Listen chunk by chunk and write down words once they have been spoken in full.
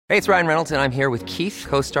Hey, it's Ryan Reynolds, and I'm here with Keith,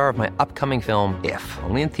 co-star of my upcoming film, If,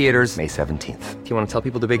 only in theaters May 17th. Do you want to tell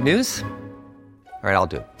people the big news? All right, I'll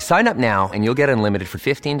do it. Sign up now and you'll get unlimited for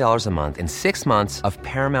 $15 a month and 6 months of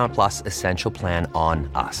Paramount Plus Essential Plan on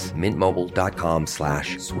us.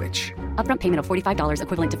 MintMobile.com/switch. Upfront payment of $45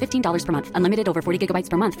 equivalent to $15 per month. Unlimited over 40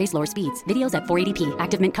 gigabytes per month. Face lower speeds. Videos at 480p.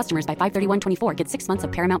 Active Mint customers by 531.24 get 6 months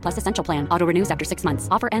of Paramount Plus Essential Plan. Auto renews after 6 months.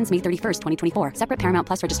 Offer ends May 31st, 2024. Separate Paramount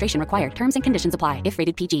Plus registration required. Terms and conditions apply if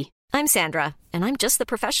rated PG. I'm Sandra, and I'm just the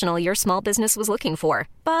professional your small business was looking for.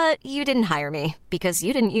 But you didn't hire me because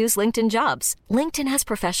you didn't use LinkedIn Jobs. LinkedIn has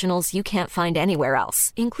professionals you can't find anywhere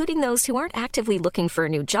else, including those who aren't actively looking for a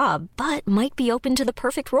new job, but might be open to the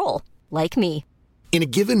perfect role, like me. In a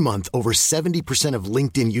given month, over 70% of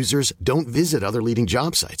LinkedIn users don't visit other leading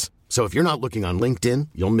job sites. So if you're not looking on LinkedIn,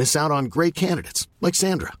 you'll miss out on great candidates like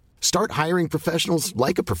Sandra. Start hiring professionals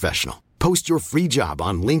like a professional. Post your free job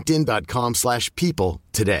on linkedin.com/people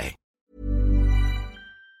today.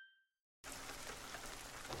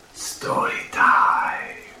 Story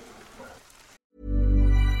time.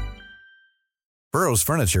 Burrow's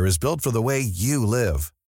furniture is built for the way you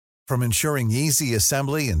live. From ensuring easy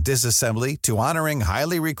assembly and disassembly to honoring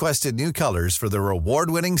highly requested new colors for their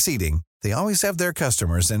award-winning seating, they always have their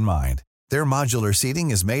customers in mind. Their modular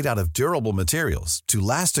seating is made out of durable materials to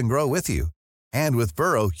last and grow with you. And with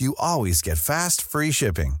Burrow, you always get fast, free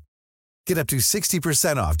shipping. Get up to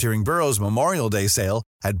 60% off during Burrow's Memorial Day sale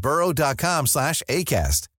at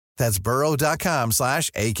burrow.com/ACAST. That's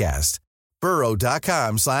burrow.com/ACAST.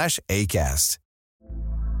 burrow.com/ACAST.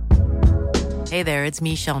 Hey there, it's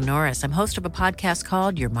Michelle Norris. I'm host of a podcast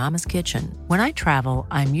called Your Mama's Kitchen. When I travel,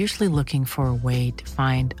 I'm usually looking for a way to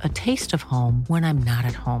find a taste of home when I'm not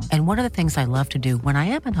at home. And one of the things I love to do when I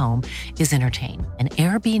am at home is entertain. And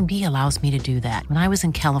Airbnb allows me to do that. When I was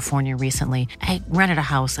in California recently, I rented a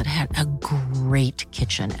house that had a great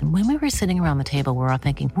kitchen. And when we were sitting around the table, we're all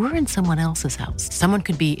thinking, we're in someone else's house. Someone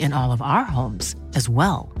could be in all of our homes as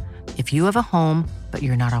well. If you have a home, but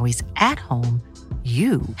you're not always at home,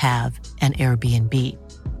 you have an Airbnb.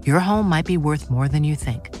 Your home might be worth more than you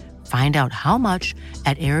think. Find out how much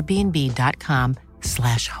at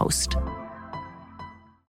airbnb.com/host.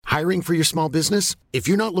 Hiring for your small business? If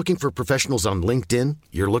you're not looking for professionals on LinkedIn,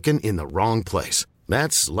 you're looking in the wrong place.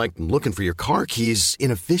 That's like looking for your car keys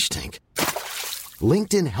in a fish tank.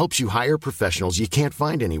 LinkedIn helps you hire professionals you can't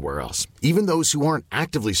find anywhere else, even those who aren't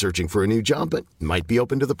actively searching for a new job but might be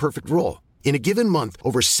open to the perfect role. In a given month,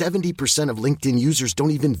 over 70% of LinkedIn users don't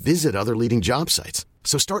even visit other leading job sites.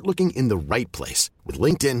 So start looking in the right place. With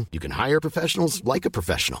LinkedIn, you can hire professionals like a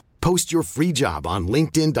professional. Post your free job on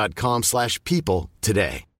linkedin.com/people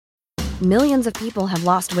today. Millions of people have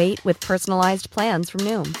lost weight with personalized plans from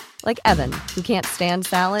Noom. Like Evan, who can't stand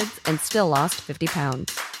salads and still lost 50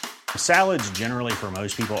 pounds. Salads generally for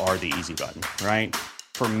most people are the easy button, right?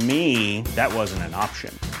 For me, that wasn't an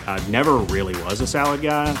option. I never really was a salad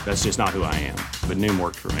guy. That's just not who I am. But Noom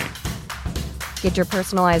worked for me. Get your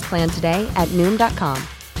personalized plan today at Noom.com.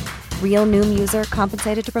 Real Noom user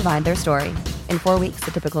compensated to provide their story. In 4 weeks,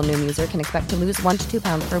 the typical Noom user can expect to lose 1 to 2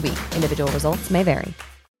 pounds per week. Individual results may vary.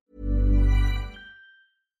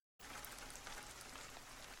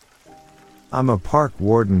 I'm a park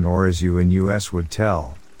warden, or as you in US would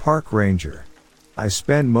tell, park ranger. I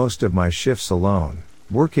spend most of my shifts alone,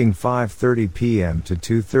 working 5:30 p.m. to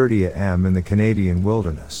 2:30 a.m. in the Canadian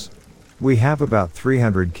wilderness. We have about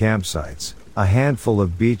 300 campsites, a handful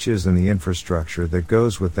of beaches and the infrastructure that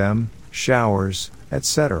goes with them, showers,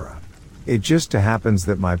 etc. It just happens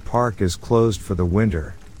that my park is closed for the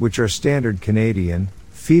winter, which are standard Canadian,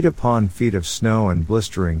 feet upon feet of snow and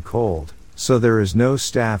blistering cold, so there is no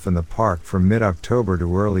staff in the park from mid-October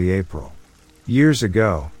to early April. Years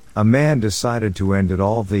ago, a man decided to end it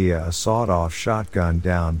all via a sawed-off shotgun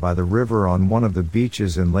down by the river on one of the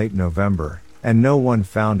beaches in late November, and no one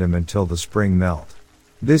found him until the spring melt.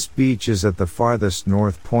 This beach is at the farthest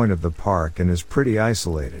north point of the park and is pretty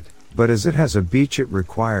isolated, but as it has a beach it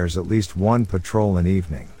requires at least one patrol an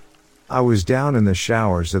evening. I was down in the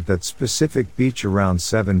showers at that specific beach around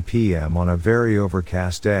 7 p.m. on a very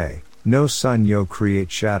overcast day, no sun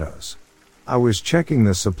create shadows. I was checking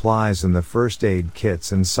the supplies and the first aid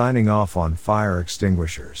kits and signing off on fire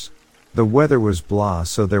extinguishers. The weather was blah,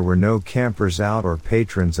 so there were no campers out or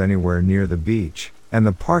patrons anywhere near the beach, and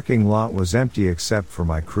the parking lot was empty except for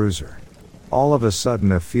my cruiser. All of a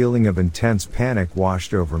sudden a feeling of intense panic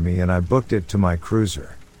washed over me and I booked it to my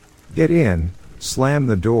cruiser. Get in, slam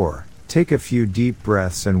the door, take a few deep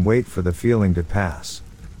breaths and wait for the feeling to pass.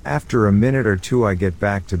 After a minute or two I get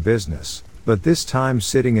back to business, but this time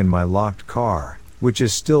sitting in my locked car, which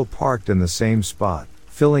is still parked in the same spot,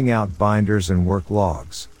 filling out binders and work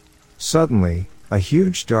logs. Suddenly, a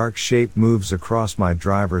huge dark shape moves across my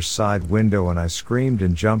driver's side window and I screamed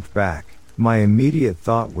and jumped back. My immediate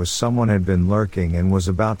thought was someone had been lurking and was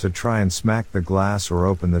about to try and smack the glass or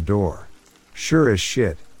open the door. Sure as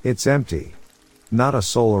shit, it's empty. Not a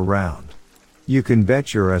soul around. You can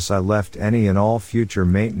bet your ass I left any and all future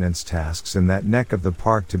maintenance tasks in that neck of the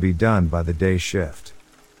park to be done by the day shift.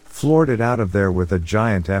 Floored it out of there with a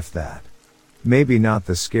giant F that. Maybe not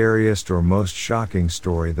the scariest or most shocking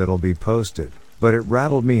story that'll be posted, but it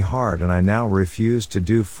rattled me hard and I now refuse to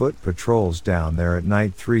do foot patrols down there at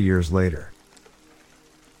night 3 years later.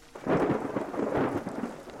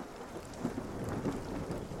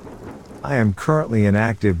 I am currently an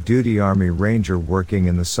active duty Army Ranger working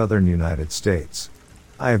in the southern United States.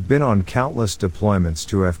 I have been on countless deployments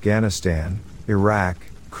to Afghanistan, Iraq,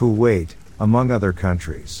 Kuwait, among other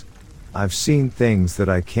countries. I've seen things that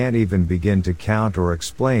I can't even begin to count or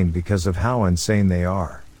explain because of how insane they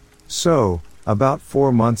are. So, about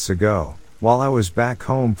 4 months ago, while I was back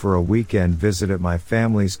home for a weekend visit at my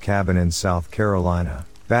family's cabin in South Carolina,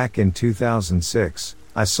 back in 2006,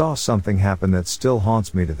 I saw something happen that still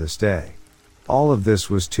haunts me to this day. All of this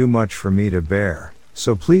was too much for me to bear,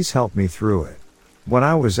 so please help me through it. When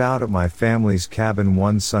I was out at my family's cabin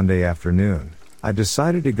one Sunday afternoon, I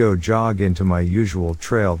decided to go jog into my usual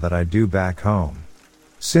trail that I do back home.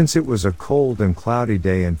 Since it was a cold and cloudy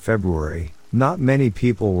day in February, not many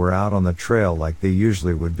people were out on the trail like they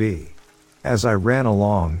usually would be. As I ran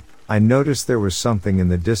along, I noticed there was something in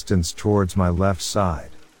the distance towards my left side.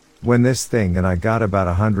 When this thing and I got about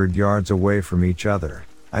 100 yards away from each other,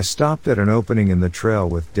 I stopped at an opening in the trail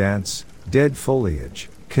with dense, dead foliage,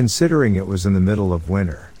 considering it was in the middle of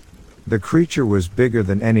winter. The creature was bigger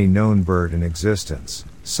than any known bird in existence.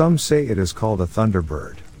 Some say it is called a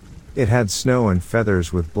thunderbird. It had snow and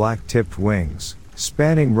feathers with black-tipped wings,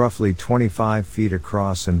 spanning roughly 25 feet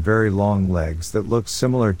across and very long legs that looked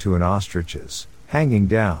similar to an ostrich's, hanging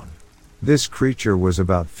down. This creature was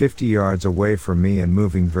about 50 yards away from me and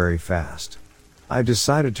moving very fast. I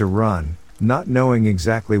decided to run, not knowing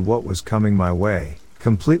exactly what was coming my way,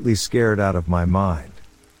 completely scared out of my mind.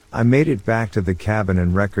 I made it back to the cabin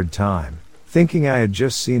in record time, thinking I had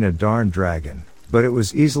just seen a darn dragon, but it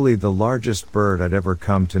was easily the largest bird I'd ever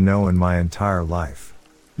come to know in my entire life.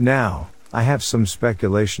 Now, I have some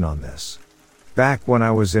speculation on this. Back when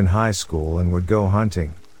I was in high school and would go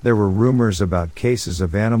hunting, there were rumors about cases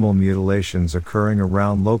of animal mutilations occurring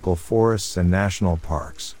around local forests and national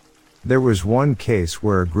parks. There was one case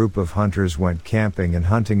where a group of hunters went camping and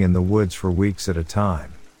hunting in the woods for weeks at a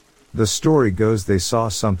time. The story goes they saw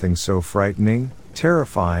something so frightening,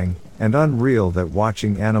 terrifying, and unreal that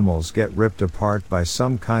watching animals get ripped apart by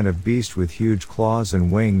some kind of beast with huge claws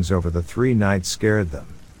and wings over the 3 nights scared them.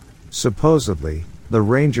 Supposedly, the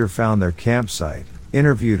ranger found their campsite,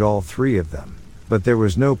 interviewed all 3 of them, but there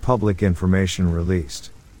was no public information released.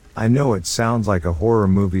 I know it sounds like a horror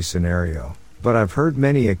movie scenario, but I've heard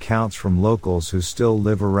many accounts from locals who still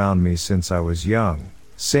live around me since I was young,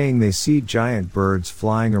 saying they see giant birds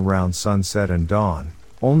flying around sunset and dawn,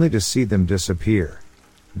 only to see them disappear.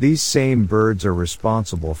 These same birds are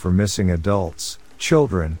responsible for missing adults,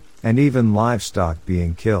 children, and even livestock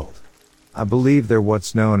being killed. I believe they're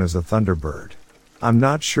what's known as a thunderbird. I'm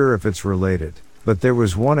not sure if it's related, but there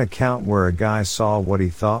was one account where a guy saw what he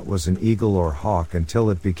thought was an eagle or hawk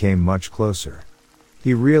until it became much closer.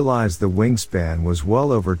 He realized the wingspan was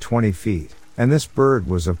well over 20 feet, and this bird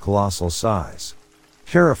was of colossal size.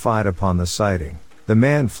 Terrified upon the sighting, the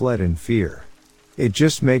man fled in fear. It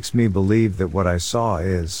just makes me believe that what I saw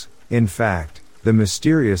is, in fact, the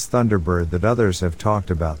mysterious thunderbird that others have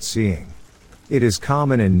talked about seeing. It is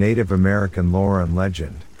common in Native American lore and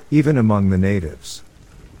legend, even among the natives.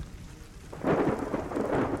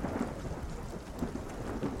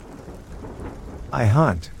 I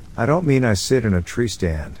hunt. I don't mean I sit in a tree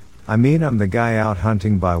stand. I mean I'm the guy out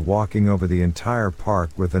hunting by walking over the entire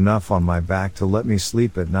park with enough on my back to let me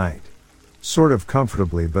sleep at night. Sort of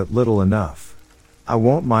comfortably but little enough. I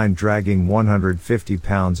won't mind dragging 150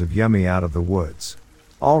 pounds of yummy out of the woods.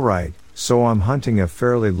 Alright, so I'm hunting a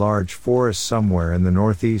fairly large forest somewhere in the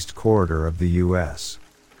northeast corridor of the US.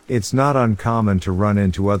 It's not uncommon to run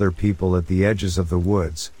into other people at the edges of the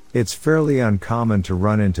woods. It's fairly uncommon to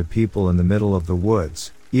run into people in the middle of the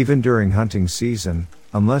woods, even during hunting season,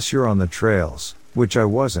 unless you're on the trails, which I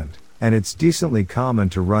wasn't, and it's decently common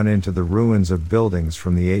to run into the ruins of buildings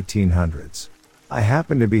from the 1800s. I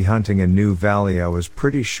happened to be hunting a new valley I was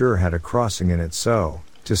pretty sure had a crossing in it, so,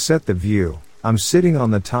 to set the view, I'm sitting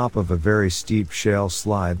on the top of a very steep shale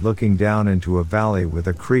slide looking down into a valley with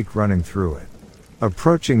a creek running through it.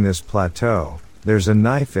 Approaching this plateau, There's a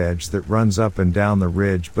knife edge that runs up and down the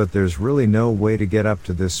ridge, but there's really no way to get up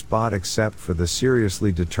to this spot except for the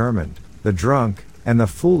seriously determined, the drunk, and the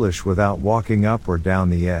foolish without walking up or down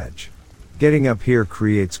the edge. Getting up here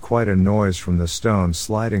creates quite a noise from the stones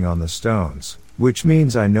sliding on the stones, which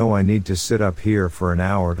means I know I need to sit up here for an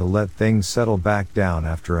hour to let things settle back down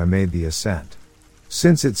after I made the ascent.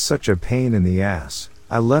 Since it's such a pain in the ass,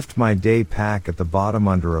 I left my day pack at the bottom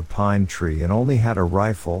under a pine tree and only had a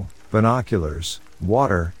rifle, binoculars,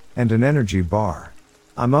 water, and an energy bar.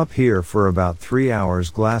 I'm up here for about 3 hours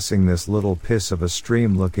glassing this little piss of a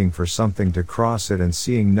stream looking for something to cross it and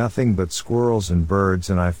seeing nothing but squirrels and birds,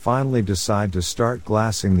 and I finally decide to start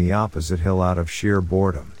glassing the opposite hill out of sheer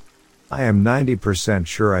boredom. I am 90%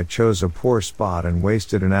 sure I chose a poor spot and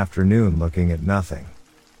wasted an afternoon looking at nothing.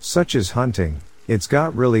 Such is hunting. It's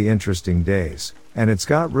got really interesting days, and it's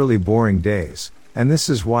got really boring days, and this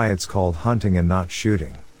is why it's called hunting and not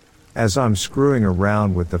shooting. As I'm screwing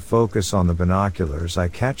around with the focus on the binoculars, I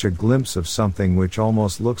catch a glimpse of something which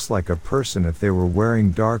almost looks like a person if they were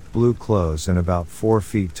wearing dark blue clothes and about 4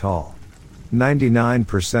 feet tall.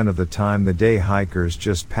 99% of the time the day hikers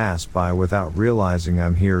just pass by without realizing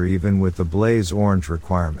I'm here, even with the blaze orange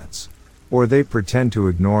requirements. Or they pretend to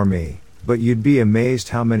ignore me, but you'd be amazed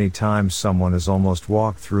how many times someone has almost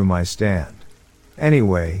walked through my stand.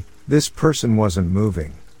 Anyway, this person wasn't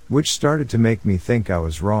moving, which started to make me think I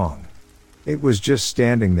was wrong. It was just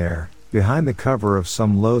standing there, behind the cover of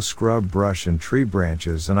some low scrub brush and tree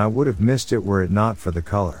branches, and I would have missed it were it not for the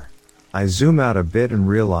color. I zoom out a bit and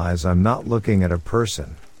realize I'm not looking at a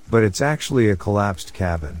person, but it's actually a collapsed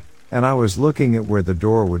cabin, and I was looking at where the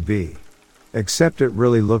door would be. Except it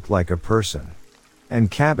really looked like a person.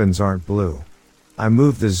 And cabins aren't blue. I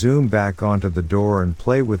move the zoom back onto the door and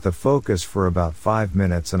play with the focus for about 5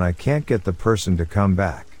 minutes, and I can't get the person to come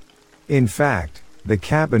back. In fact, the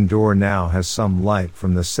cabin door now has some light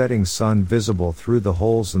from the setting sun visible through the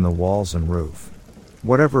holes in the walls and roof.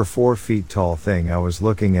 Whatever 4 feet tall thing I was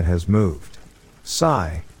looking at has moved.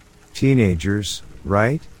 Sigh. Teenagers,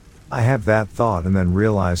 right? I have that thought and then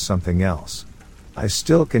realize something else. I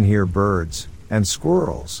still can hear birds, and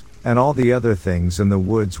squirrels, and all the other things in the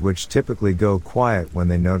woods which typically go quiet when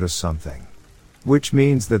they notice something. Which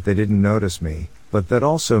means that they didn't notice me, but that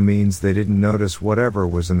also means they didn't notice whatever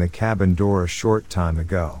was in the cabin door a short time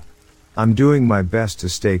ago. I'm doing my best to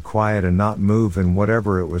stay quiet and not move, and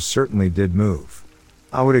whatever it was certainly did move.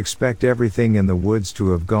 I would expect everything in the woods to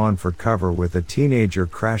have gone for cover with a teenager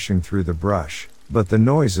crashing through the brush, but the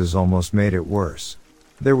noises almost made it worse.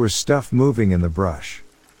 There was stuff moving in the brush.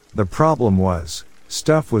 The problem was,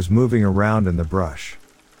 stuff was moving around in the brush.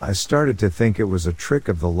 I started to think it was a trick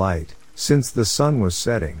of the light, since the sun was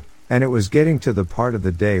setting, and it was getting to the part of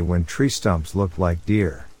the day when tree stumps looked like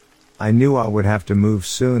deer. I knew I would have to move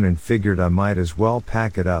soon and figured I might as well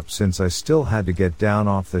pack it up, since I still had to get down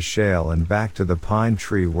off the shale and back to the pine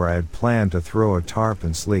tree where I had planned to throw a tarp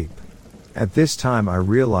and sleep. At this time I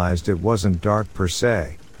realized it wasn't dark per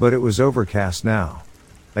se, but it was overcast now.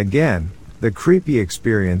 Again, the creepy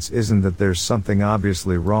experience isn't that there's something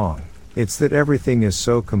obviously wrong, it's that everything is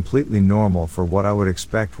so completely normal for what I would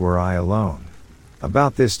expect were I alone.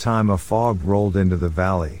 About this time a fog rolled into the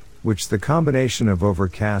valley, which the combination of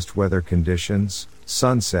overcast weather conditions,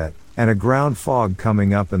 sunset, and a ground fog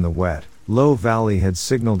coming up in the wet, low valley had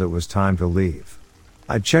signaled it was time to leave.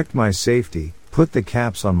 I checked my safety, put the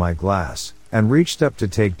caps on my glass, and reached up to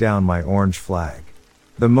take down my orange flag.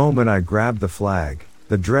 The moment I grabbed the flag,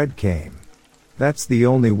 the dread came. That's the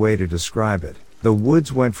only way to describe it. The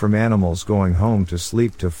woods went from animals going home to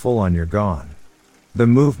sleep to full on you're gone. The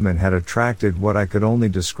movement had attracted what I could only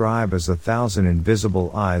describe as 1,000 invisible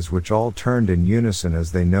eyes, which all turned in unison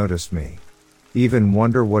as they noticed me. Even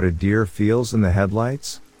wonder what a deer feels in the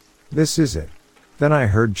headlights? This is it. Then I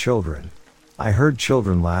heard children. I heard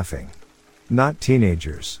children laughing. Not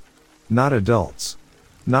teenagers. Not adults.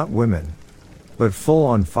 Not women. But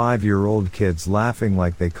full-on 5-year-old kids laughing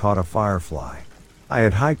like they caught a firefly. I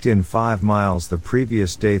had hiked in 5 miles the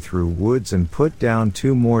previous day through woods and put down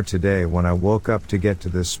 2 more today when I woke up to get to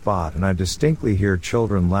this spot, and I distinctly hear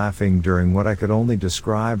children laughing during what I could only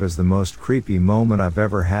describe as the most creepy moment I've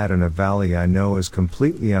ever had in a valley I know is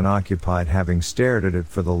completely unoccupied, having stared at it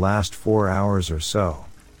for the last 4 hours or so.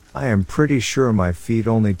 I am pretty sure my feet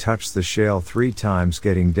only touched the shale 3 times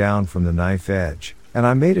getting down from the knife edge, and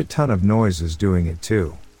I made a ton of noises doing it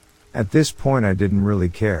too. At this point I didn't really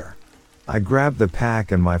care. I grabbed the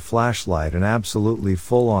pack and my flashlight and absolutely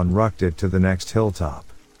full-on rucked it to the next hilltop.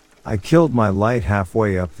 I killed my light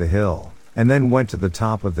halfway up the hill, and then went to the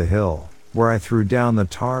top of the hill, where I threw down the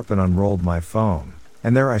tarp and unrolled my phone,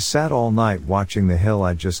 and there I sat all night watching the hill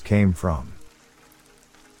I just came from.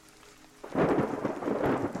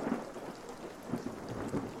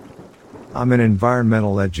 I'm an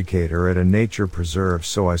environmental educator at a nature preserve,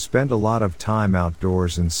 so I spend a lot of time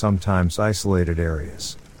outdoors in sometimes isolated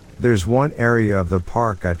areas. There's one area of the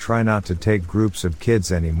park I try not to take groups of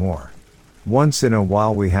kids anymore. Once in a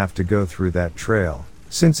while we have to go through that trail,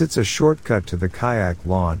 since it's a shortcut to the kayak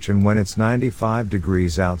launch, and when it's 95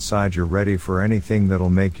 degrees outside you're ready for anything that'll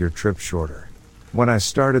make your trip shorter. When I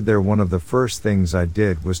started there, one of the first things I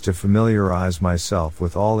did was to familiarize myself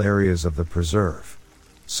with all areas of the preserve.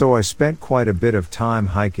 So I spent quite a bit of time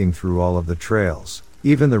hiking through all of the trails,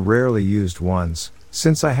 even the rarely used ones,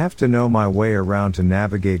 since I have to know my way around to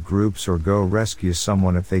navigate groups or go rescue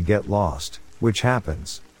someone if they get lost, which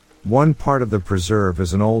happens. One part of the preserve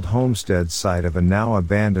is an old homestead site of a now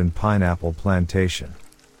abandoned pineapple plantation.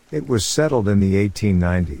 It was settled in the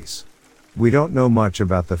 1890s. We don't know much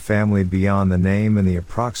about the family beyond the name and the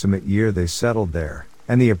approximate year they settled there,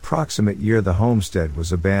 and the approximate year the homestead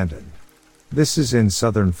was abandoned. This is in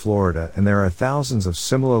southern Florida, and there are thousands of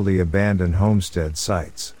similarly abandoned homestead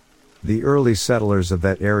sites. The early settlers of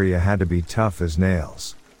that area had to be tough as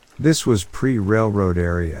nails. This was pre-railroad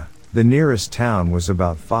area. The nearest town was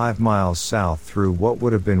about 5 miles south through what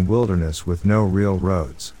would have been wilderness with no real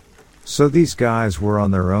roads. So these guys were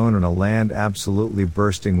on their own in a land absolutely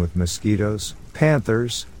bursting with mosquitoes,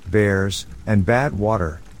 panthers, bears, and bad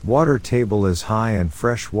water. Water table is high and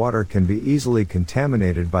fresh water can be easily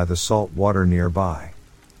contaminated by the salt water nearby.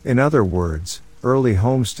 In other words, early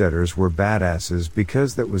homesteaders were badasses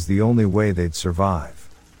because that was the only way they'd survive.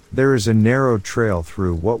 There is a narrow trail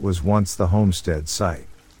through what was once the homestead site.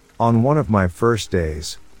 On one of my first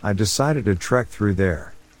days, I decided to trek through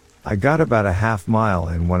there. I got about a half mile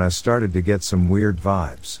in when I started to get some weird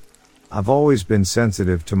vibes. I've always been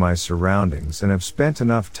sensitive to my surroundings and have spent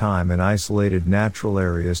enough time in isolated natural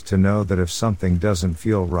areas to know that if something doesn't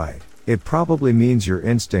feel right, it probably means your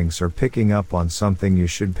instincts are picking up on something you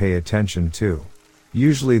should pay attention to.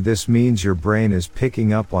 Usually this means your brain is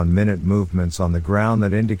picking up on minute movements on the ground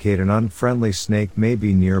that indicate an unfriendly snake may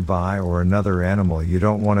be nearby or another animal you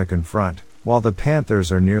don't want to confront. While the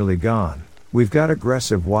panthers are nearly gone, we've got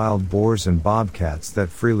aggressive wild boars and bobcats that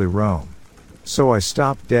freely roam. So I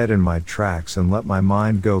stopped dead in my tracks and let my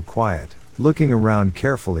mind go quiet, looking around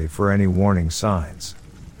carefully for any warning signs.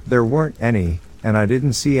 There weren't any, and I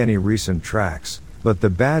didn't see any recent tracks, but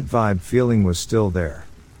the bad vibe feeling was still there.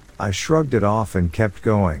 I shrugged it off and kept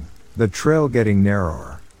going, the trail getting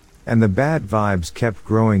narrower. And the bad vibes kept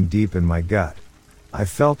growing deep in my gut. I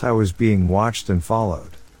felt I was being watched and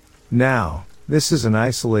followed. Now, this is an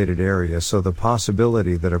isolated area, so the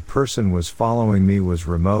possibility that a person was following me was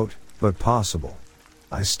remote, but possible.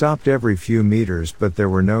 I stopped every few meters, but there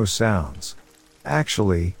were no sounds.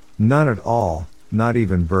 Actually, none at all, not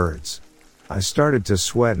even birds. I started to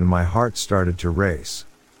sweat and my heart started to race.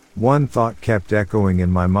 One thought kept echoing in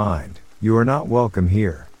my mind: you are not welcome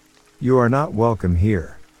here. You are not welcome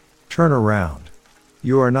here. Turn around.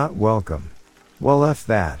 You are not welcome. Well, F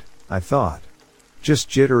that, I thought. Just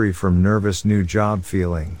jittery from nervous new job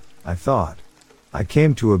feeling, I thought. I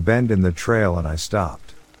came to a bend in the trail and I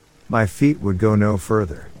stopped. My feet would go no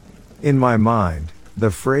further. In my mind, the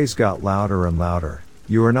phrase got louder and louder: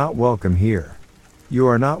 you are not welcome here. You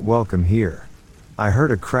are not welcome here. I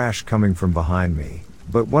heard a crash coming from behind me,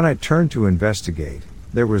 but when I turned to investigate,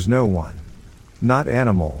 there was no one. Not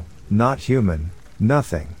animal, not human,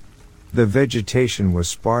 nothing. The vegetation was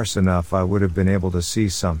sparse enough I would have been able to see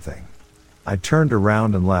something. I turned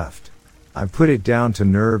around and left. I put it down to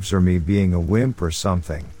nerves or me being a wimp or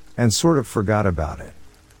something, and sort of forgot about it.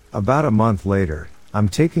 About a month later, I'm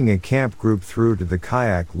taking a camp group through to the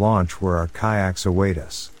kayak launch where our kayaks await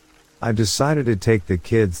us. I decided to take the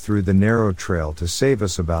kids through the narrow trail to save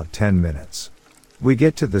us about 10 minutes. We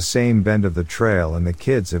get to the same bend of the trail and the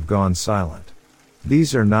kids have gone silent.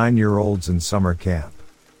 These are 9-year-olds in summer camp.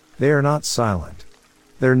 They are not silent.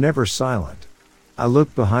 They're never silent. I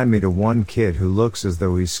look behind me to one kid who looks as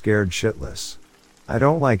though he's scared shitless. I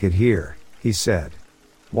don't like it here, he said.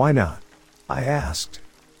 Why not? I asked.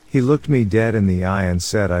 He looked me dead in the eye and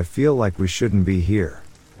said, I feel like we shouldn't be here.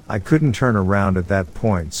 I couldn't turn around at that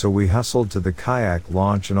point, so we hustled to the kayak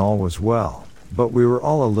launch and all was well, but we were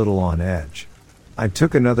all a little on edge. I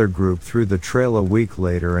took another group through the trail a week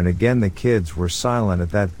later and again the kids were silent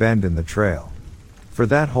at that bend in the trail. For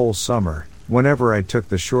that whole summer, whenever I took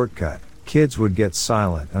the shortcut, kids would get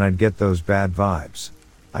silent and I'd get those bad vibes.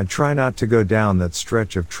 I try not to go down that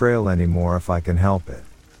stretch of trail anymore if I can help it.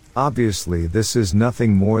 Obviously this is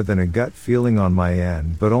nothing more than a gut feeling on my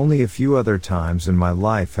end, but only a few other times in my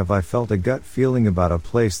life have I felt a gut feeling about a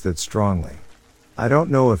place that strongly. I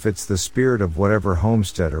don't know if it's the spirit of whatever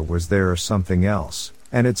homesteader was there or something else,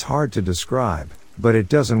 and it's hard to describe, but it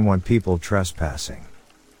doesn't want people trespassing.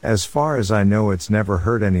 As far as I know, it's never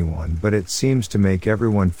hurt anyone, but it seems to make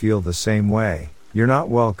everyone feel the same way. You're not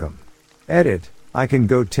welcome. Edit, I can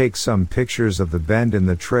go take some pictures of the bend in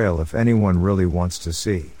the trail if anyone really wants to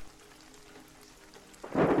see.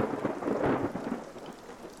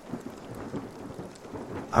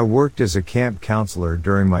 I worked as a camp counselor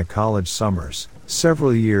during my college summers,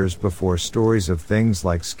 several years before stories of things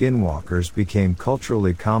like skinwalkers became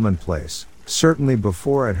culturally commonplace, certainly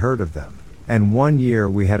before I'd heard of them. And one year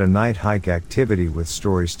we had a night hike activity with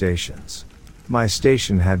story stations. My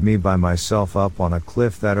station had me by myself up on a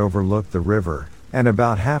cliff that overlooked the river, and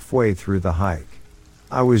about halfway through the hike.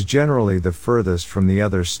 I was generally the furthest from the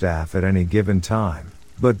other staff at any given time,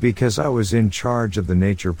 but because I was in charge of the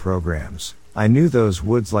nature programs, I knew those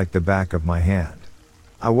woods like the back of my hand.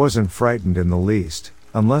 I wasn't frightened in the least.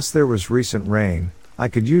 Unless there was recent rain, I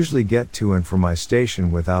could usually get to and from my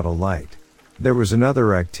station without a light. There was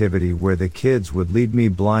another activity where the kids would lead me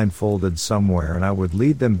blindfolded somewhere and I would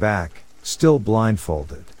lead them back, still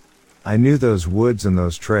blindfolded. I knew those woods and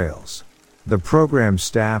those trails. The program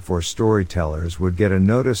staff or storytellers would get a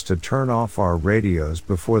notice to turn off our radios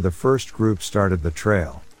before the first group started the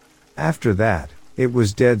trail. After that, it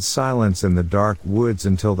was dead silence in the dark woods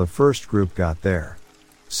until the first group got there.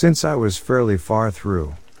 Since I was fairly far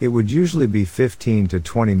through, it would usually be 15 to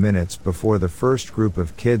 20 minutes before the first group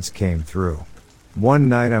of kids came through. One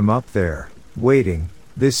night I'm up there, waiting,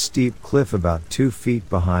 this steep cliff about 2 feet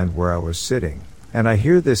behind where I was sitting, and I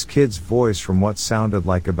hear this kid's voice from what sounded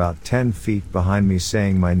like about 10 feet behind me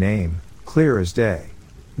saying my name, clear as day.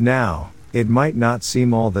 Now, it might not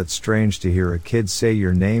seem all that strange to hear a kid say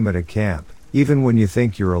your name at a camp, even when you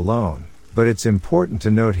think you're alone, but it's important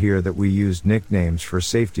to note here that we used nicknames for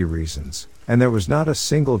safety reasons, and there was not a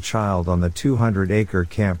single child on the 200-acre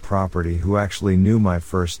camp property who actually knew my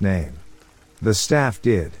first name. The staff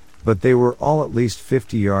did, but they were all at least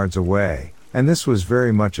 50 yards away, and this was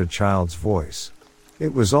very much a child's voice.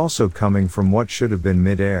 It was also coming from what should have been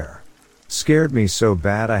mid-air. Scared me so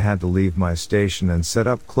bad I had to leave my station and set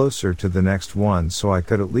up closer to the next one so I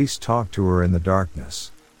could at least talk to her in the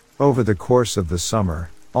darkness. Over the course of the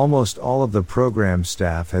summer, almost all of the program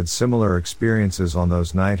staff had similar experiences on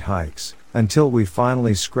those night hikes, until we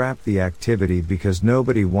finally scrapped the activity because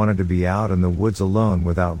nobody wanted to be out in the woods alone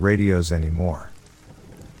without radios anymore.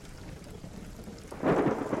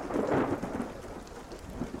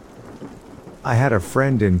 I had a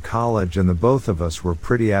friend in college and the both of us were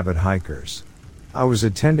pretty avid hikers. I was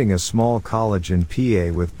attending a small college in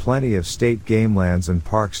PA with plenty of state game lands and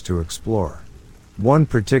parks to explore. One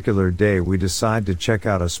particular day we decided to check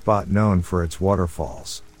out a spot known for its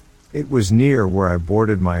waterfalls. It was near where I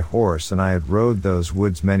boarded my horse and I had rode those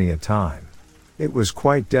woods many a time. It was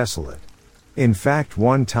quite desolate. In fact,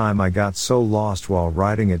 one time I got so lost while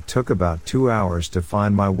riding it took about 2 hours to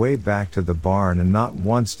find my way back to the barn, and not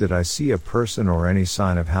once did I see a person or any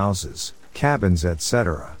sign of houses, cabins,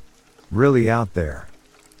 etc. Really out there.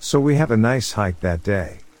 So we have a nice hike that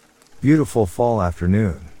day. Beautiful fall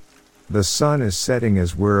afternoon. The sun is setting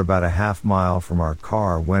as we're about a half mile from our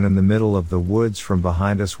car when in the middle of the woods from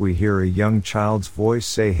behind us we hear a young child's voice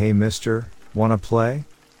say, "Hey mister, wanna play?"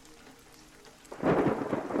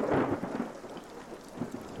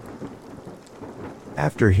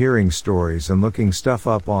 After hearing stories and looking stuff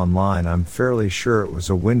up online, I'm fairly sure it was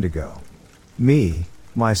a Wendigo. Me,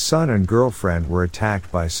 my son and girlfriend were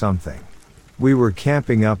attacked by something. We were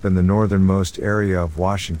camping up in the northernmost area of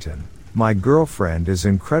Washington. My girlfriend is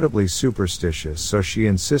incredibly superstitious, so she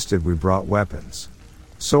insisted we brought weapons.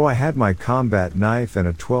 So I had my combat knife and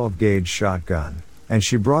a 12-gauge shotgun, and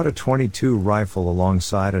she brought a .22 rifle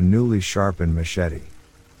alongside a newly sharpened machete.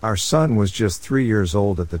 Our son was just 3 years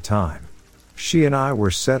old at the time. She and I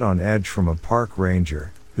were set on edge from a park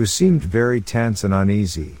ranger, who seemed very tense and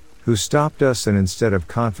uneasy, who stopped us and instead of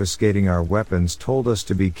confiscating our weapons told us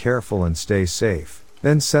to be careful and stay safe,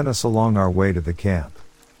 then sent us along our way to the camp.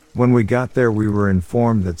 When we got there we were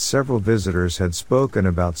informed that several visitors had spoken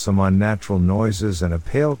about some unnatural noises and a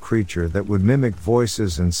pale creature that would mimic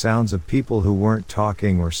voices and sounds of people who weren't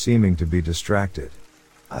talking or seeming to be distracted.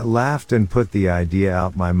 I laughed and put the idea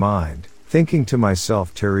out my mind, thinking to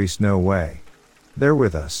myself, Therese, no way. They're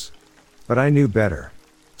with us. But I knew better.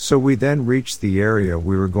 So we then reached the area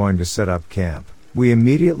we were going to set up camp. We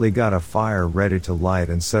immediately got a fire ready to light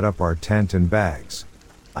and set up our tent and bags.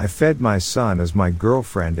 I fed my son as my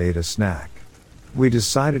girlfriend ate a snack. We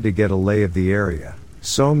decided to get a lay of the area,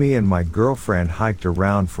 so me and my girlfriend hiked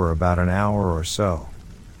around for about an hour or so.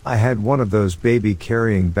 I had one of those baby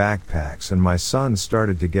carrying backpacks and my son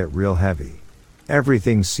started to get real heavy.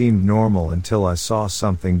 Everything seemed normal until I saw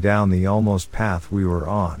something down the almost path we were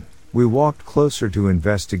on. We walked closer to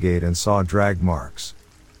investigate and saw drag marks.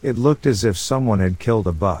 It looked as if someone had killed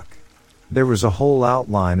a buck. There was a whole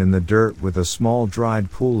outline in the dirt with a small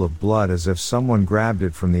dried pool of blood as if someone grabbed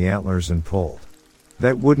it from the antlers and pulled.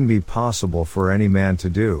 That wouldn't be possible for any man to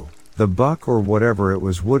do. The buck or whatever it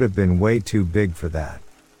was would have been way too big for that.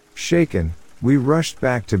 Shaken, we rushed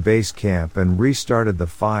back to base camp and restarted the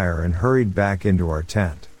fire and hurried back into our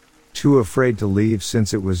tent. Too afraid to leave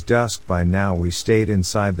since it was dusk by now, we stayed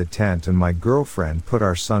inside the tent and my girlfriend put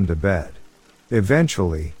our son to bed.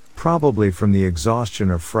 Eventually, probably from the exhaustion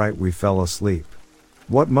of fright, we fell asleep.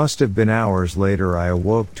 What must have been hours later, I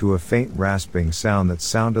awoke to a faint rasping sound that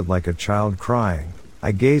sounded like a child crying.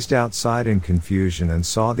 I gazed outside in confusion and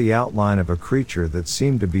saw the outline of a creature that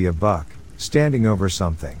seemed to be a buck, standing over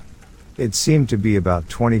something. It seemed to be about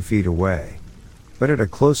 20 feet away, but at a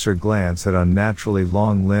closer glance had unnaturally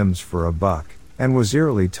long limbs for a buck, and was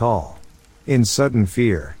eerily tall. In sudden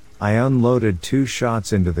fear, I unloaded 2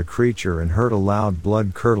 shots into the creature and heard a loud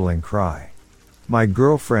blood-curdling cry. My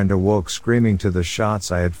girlfriend awoke screaming to the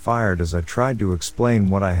shots I had fired as I tried to explain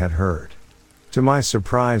what I had heard. To my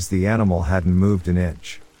surprise, the animal hadn't moved an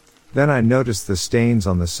inch. Then I noticed the stains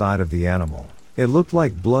on the side of the animal. It looked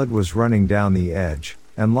like blood was running down the edge,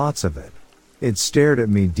 and lots of it. It stared at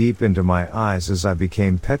me deep into my eyes as I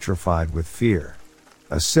became petrified with fear.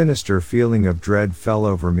 A sinister feeling of dread fell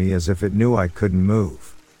over me as if it knew I couldn't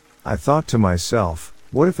move. I thought to myself,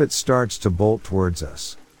 what if it starts to bolt towards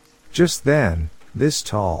us? Just then, this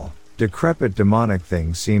tall, decrepit demonic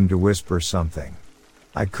thing seemed to whisper something.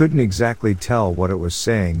 I couldn't exactly tell what it was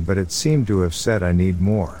saying, but it seemed to have said, "I need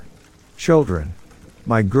more children."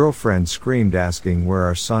 My girlfriend screamed, asking where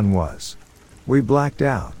our son was. We blacked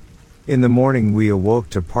out. In the morning we awoke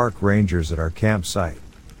to park rangers at our campsite.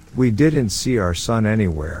 We didn't see our son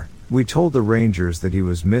anywhere. We told the rangers that he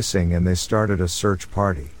was missing and they started a search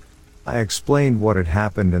party. I explained what had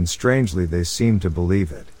happened and strangely they seemed to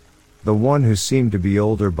believe it. The one who seemed to be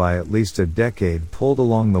older by at least a decade pulled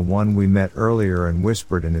along the one we met earlier and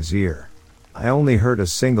whispered in his ear. I only heard a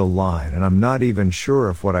single line and I'm not even sure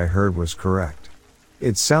if what I heard was correct.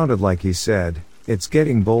 It sounded like he said, "It's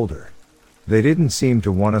getting bolder." They didn't seem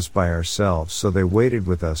to want us by ourselves, so they waited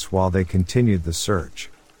with us while they continued the search.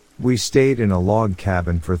 We stayed in a log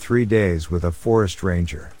cabin for 3 days with a forest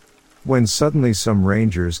ranger. When suddenly some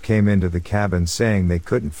rangers came into the cabin saying they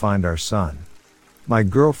couldn't find our son. My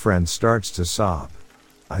girlfriend starts to sob.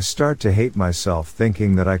 I start to hate myself,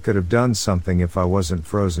 thinking that I could have done something if I wasn't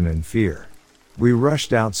frozen in fear. We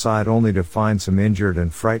rushed outside only to find some injured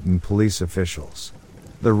and frightened police officials.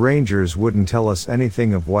 The rangers wouldn't tell us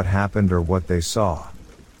anything of what happened or what they saw,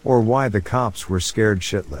 or why the cops were scared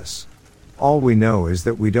shitless. All we know is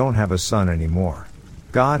that we don't have a son anymore.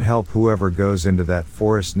 God help whoever goes into that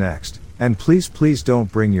forest next, and please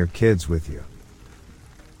don't bring your kids with you.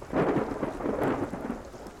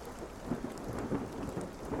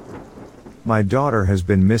 My daughter has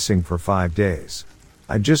been missing for 5 days.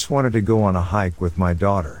 I just wanted to go on a hike with my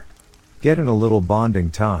daughter. Get in a little bonding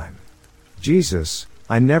time. Jesus,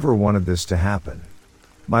 I never wanted this to happen.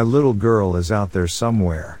 My little girl is out there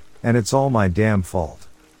somewhere, and it's all my damn fault.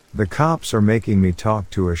 The cops are making me talk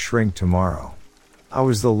to a shrink tomorrow. I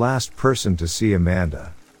was the last person to see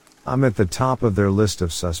Amanda. I'm at the top of their list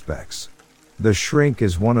of suspects. The shrink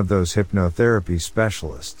is one of those hypnotherapy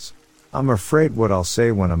specialists. I'm afraid what I'll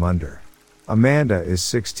say when I'm under. Amanda is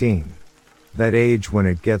 16. That age when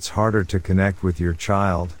it gets harder to connect with your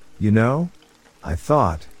child, you know? I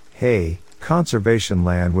thought, hey, conservation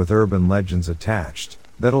land with urban legends attached,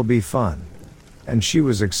 that'll be fun. And she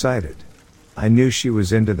was excited. I knew she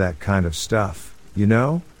was into that kind of stuff, you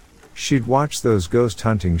know? She'd watch those ghost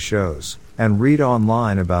hunting shows, and read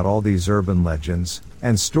online about all these urban legends,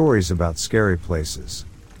 and stories about scary places.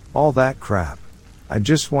 All that crap. I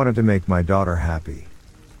just wanted to make my daughter happy.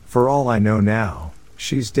 For all I know now,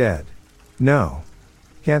 she's dead. No.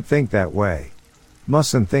 Can't think that way.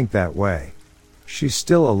 Mustn't think that way. She's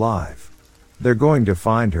still alive. They're going to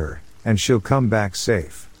find her, and she'll come back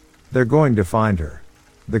safe. They're going to find her.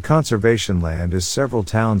 The conservation land is several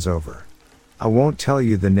towns over. I won't tell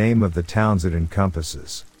you the name of the towns it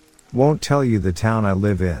encompasses. Won't tell you the town I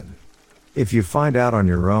live in. If you find out on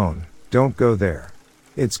your own, don't go there.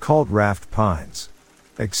 It's called Raft Pines.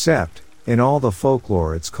 Except, in all the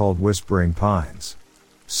folklore it's called Whispering Pines.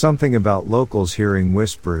 Something about locals hearing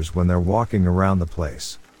whispers when they're walking around the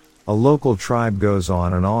place. A local tribe goes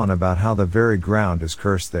on and on about how the very ground is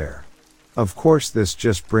cursed there. Of course this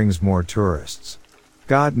just brings more tourists.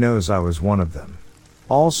 God knows I was one of them.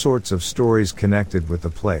 All sorts of stories connected with the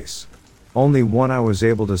place. Only one I was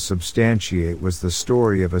able to substantiate was the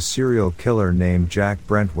story of a serial killer named Jack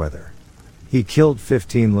Brentweather. He killed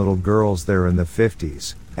 15 little girls there in the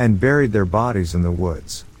 50s, and buried their bodies in the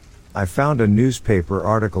woods. I found a newspaper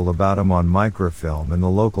article about him on microfilm in the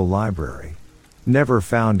local library. Never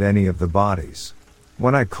found any of the bodies.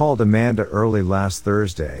 When I called Amanda early last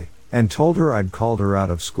Thursday, and told her I'd called her out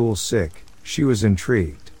of school sick, she was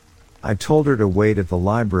intrigued. I told her to wait at the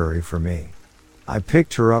library for me. I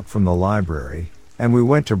picked her up from the library, and we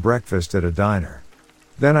went to breakfast at a diner.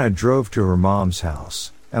 Then I drove to her mom's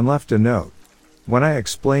house, and left a note. When I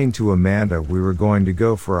explained to Amanda we were going to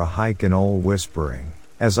go for a hike in Old Whispering,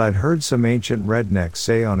 as I'd heard some ancient redneck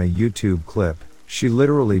say on a YouTube clip, she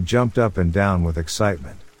literally jumped up and down with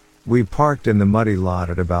excitement. We parked in the muddy lot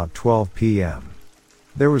at about 12 p.m.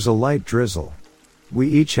 There was a light drizzle. We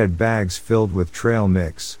each had bags filled with trail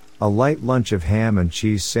mix, a light lunch of ham and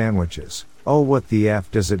cheese sandwiches. Oh, what the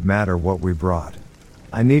F does it matter what we brought?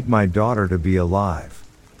 I need my daughter to be alive.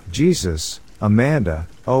 Jesus, Amanda,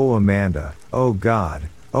 oh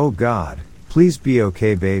God, please be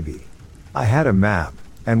okay baby. I had a map,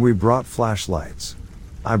 and we brought flashlights.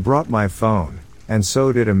 I brought my phone, and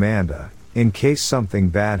so did Amanda, in case something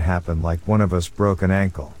bad happened like one of us broke an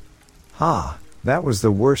ankle. That was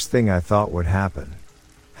the worst thing I thought would happen.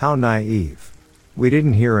 How naive. We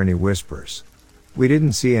didn't hear any whispers. We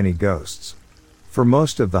didn't see any ghosts. For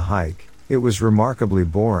most of the hike, it was remarkably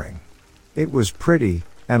boring. It was pretty,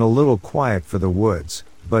 and a little quiet for the woods,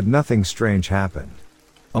 but nothing strange happened.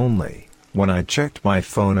 Only, when I checked my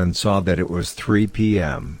phone and saw that it was 3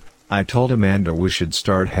 p.m., I told Amanda we should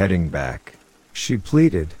start heading back. She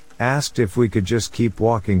pleaded, asked if we could just keep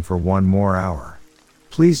walking for one more hour.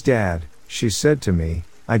 Please Dad, she said to me,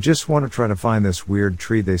 I just want to try to find this weird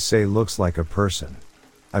tree they say looks like a person.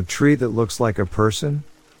 A tree that looks like a person?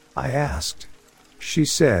 I asked. She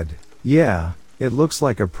said, yeah, it looks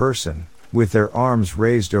like a person, with their arms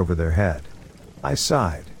raised over their head. I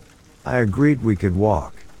sighed. I agreed we could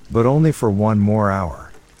walk, but only for one more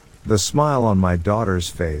hour. The smile on my daughter's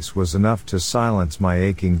face was enough to silence my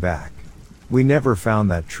aching back. We never found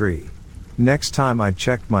that tree. Next time I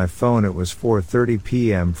checked my phone it was 4:30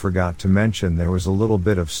 p.m. Forgot to mention there was a little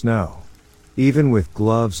bit of snow. Even with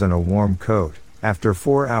gloves and a warm coat, after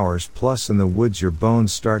 4 hours plus in the woods your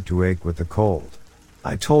bones start to ache with the cold.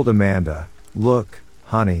 I told Amanda, look,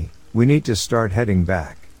 honey, we need to start heading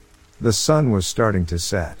back. The sun was starting to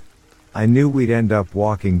set. I knew we'd end up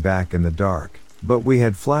walking back in the dark, but we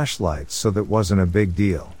had flashlights so that wasn't a big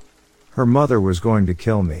deal. Her mother was going to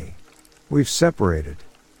kill me. We've separated.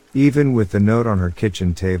 Even with the note on her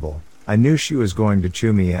kitchen table, I knew she was going to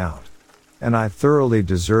chew me out. And I thoroughly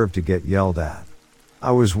deserved to get yelled at.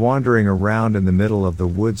 I was wandering around in the middle of the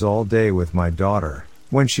woods all day with my daughter,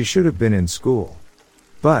 when she should have been in school.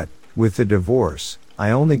 But, with the divorce, I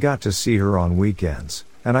only got to see her on weekends,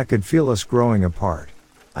 and I could feel us growing apart.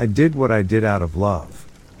 I did what I did out of love.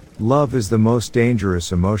 Love is the most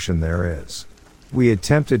dangerous emotion there is. We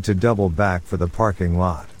attempted to double back for the parking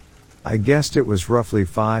lot. I guessed it was roughly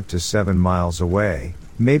 5 to 7 miles away,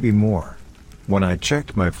 maybe more. When I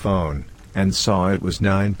checked my phone, and saw it was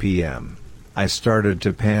 9 p.m., I started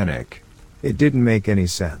to panic. It didn't make any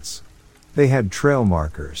sense. They had trail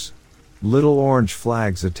markers. Little orange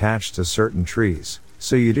flags attached to certain trees,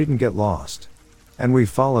 so you didn't get lost. And we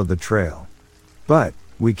followed the trail. But,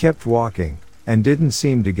 we kept walking, and didn't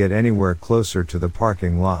seem to get anywhere closer to the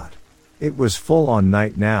parking lot. It was full on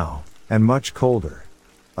night now, and much colder.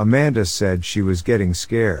 Amanda said she was getting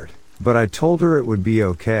scared, but I told her it would be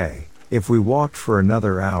okay. If we walked for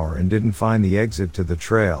another hour and didn't find the exit to the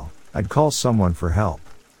trail, I'd call someone for help.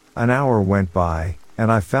 An hour went by, and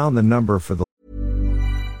I found the number for the...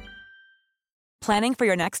 Planning for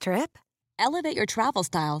your next trip? Elevate your travel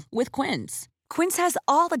style with Quince. Quince has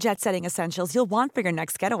all the jet-setting essentials you'll want for your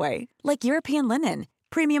next getaway, like European linen,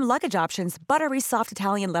 premium luggage options, buttery soft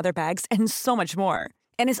Italian leather bags, and so much more.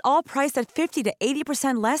 And is all priced at 50 to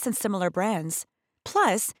 80% less than similar brands.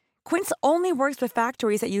 Plus, Quince only works with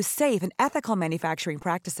factories that use safe and ethical manufacturing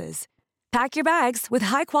practices. Pack your bags with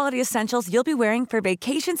high-quality essentials you'll be wearing for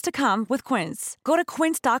vacations to come with Quince. Go to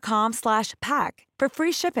quince.com/pack for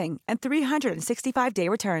free shipping and 365-day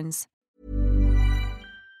returns.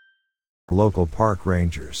 Local park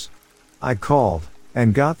rangers. I called,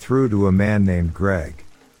 and got through to a man named Greg.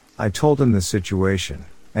 I told him the situation,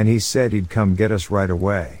 and he said he'd come get us right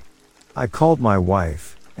away. I called my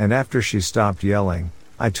wife, and after she stopped yelling,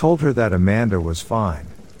 I told her that Amanda was fine,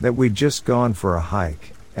 that we'd just gone for a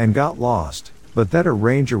hike, and got lost, but that a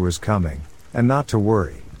ranger was coming, and not to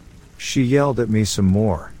worry. She yelled at me some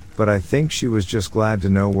more, but I think she was just glad to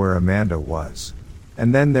know where Amanda was.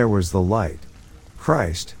 And then there was the light.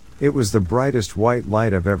 Christ, it was the brightest white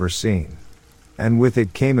light I've ever seen. And with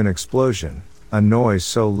it came an explosion, a noise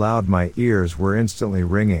so loud my ears were instantly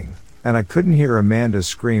ringing, and I couldn't hear Amanda's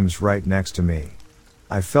screams right next to me.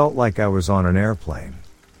 I felt like I was on an airplane.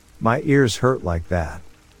 My ears hurt like that.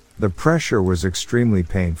 The pressure was extremely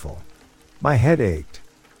painful. My head ached,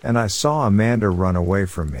 and I saw Amanda run away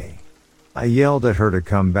from me. I yelled at her to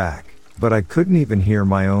come back, but I couldn't even hear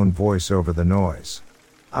my own voice over the noise.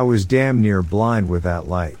 I was damn near blind with that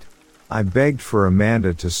light. I begged for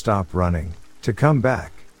Amanda to stop running, to come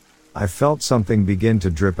back. I felt something begin to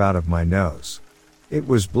drip out of my nose. It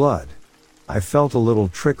was blood. I felt a little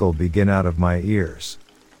trickle begin out of my ears.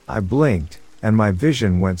 I blinked, and my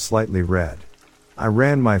vision went slightly red. I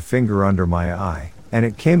ran my finger under my eye, and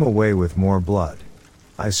it came away with more blood.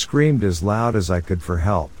 I screamed as loud as I could for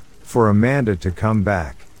help, for Amanda to come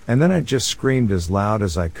back, and then I just screamed as loud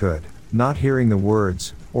as I could, not hearing the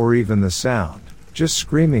words, or even the sound, just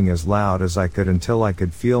screaming as loud as I could until I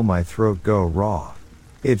could feel my throat go raw.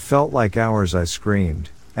 It felt like hours I screamed,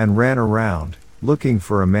 and ran around, looking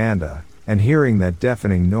for Amanda, and hearing that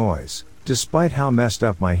deafening noise, despite how messed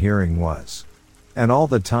up my hearing was. And all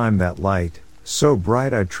the time that light, so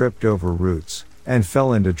bright I tripped over roots, and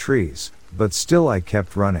fell into trees, but still I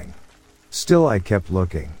kept running. Still I kept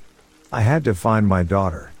looking. I had to find my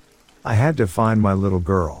daughter. I had to find my little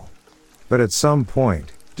girl. But at some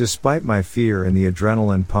point, despite my fear and the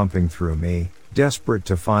adrenaline pumping through me, desperate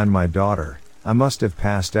to find my daughter, I must have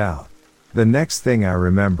passed out. The next thing I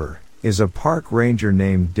remember is a park ranger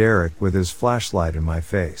named Derek with his flashlight in my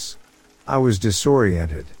face. I was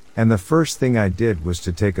disoriented, and the first thing I did was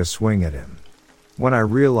to take a swing at him. When I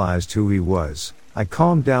realized who he was, I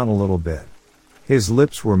calmed down a little bit. His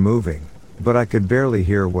lips were moving, but I could barely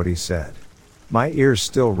hear what he said. My ears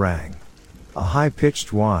still rang. A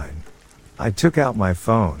high-pitched whine. I took out my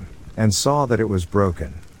phone, and saw that it was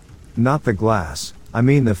broken. Not the glass, I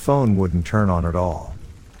mean the phone wouldn't turn on at all.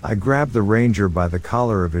 I grabbed the ranger by the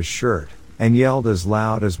collar of his shirt, and yelled as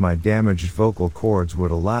loud as my damaged vocal cords would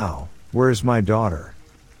allow, "Where's my daughter?"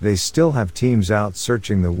 They still have teams out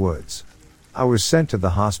searching the woods. I was sent to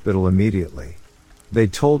the hospital immediately. They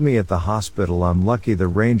told me at the hospital I'm lucky the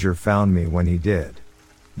ranger found me when he did.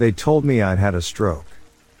 They told me I'd had a stroke.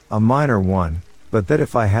 A minor one, but that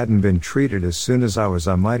if I hadn't been treated as soon as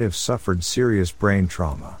I might have suffered serious brain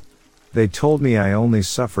trauma. They told me I only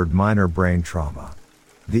suffered minor brain trauma.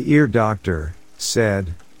 The ear doctor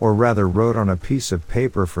said, or rather wrote on a piece of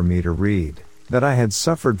paper for me to read, that I had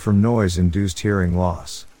suffered from noise-induced hearing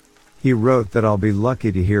loss. He wrote that I'll be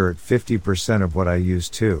lucky to hear at 50% of what I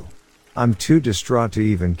used to. I'm too distraught to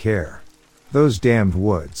even care. Those damned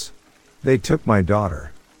woods. They took my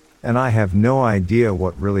daughter. And I have no idea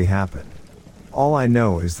what really happened. All I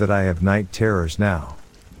know is that I have night terrors now.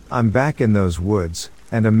 I'm back in those woods,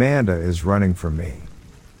 and Amanda is running from me.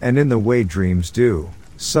 And in the way dreams do,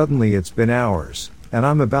 suddenly it's been hours, and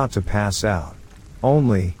I'm about to pass out.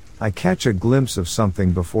 Only, I catch a glimpse of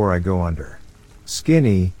something before I go under.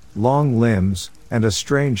 Skinny, long limbs, and a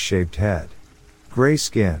strange shaped head. Gray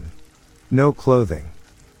skin. No clothing.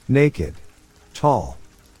 Naked. Tall.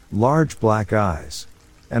 Large black eyes.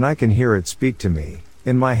 And I can hear it speak to me,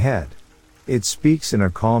 in my head. It speaks in a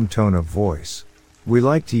calm tone of voice. We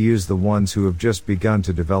like to use the ones who have just begun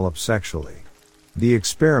to develop sexually. The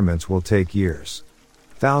experiments will take years.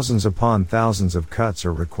 Thousands upon thousands of cuts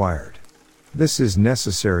are required. This is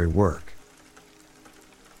necessary work.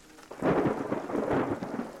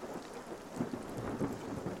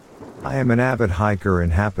 I am an avid hiker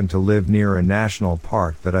and happen to live near a national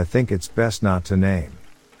park that I think it's best not to name.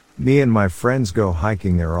 Me and my friends go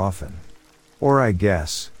hiking there often. Or I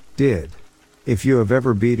guess, did. If you have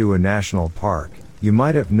ever been to a national park, you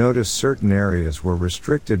might have noticed certain areas were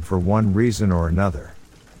restricted for one reason or another.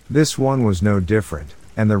 This one was no different,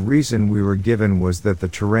 and the reason we were given was that the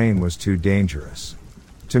terrain was too dangerous.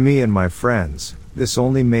 To me and my friends, this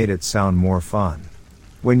only made it sound more fun.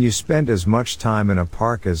 When you spend as much time in a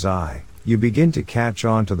park as I, you begin to catch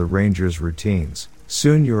on to the ranger's routines.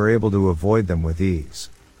 Soon you are able to avoid them with ease.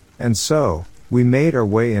 And so, we made our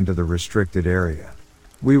way into the restricted area.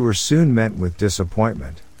 We were soon met with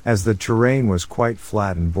disappointment, as the terrain was quite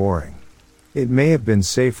flat and boring. It may have been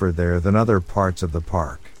safer there than other parts of the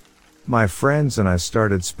park. My friends and I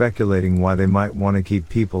started speculating why they might want to keep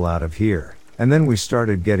people out of here, and then we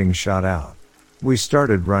started getting shot out. We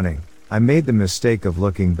started running. I made the mistake of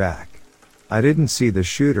looking back. I didn't see the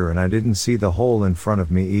shooter and I didn't see the hole in front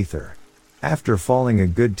of me either. After falling a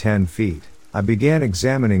good 10 feet, I began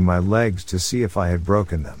examining my legs to see if I had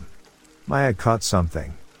broken them. I had caught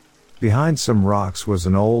something. Behind some rocks was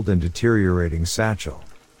an old and deteriorating satchel.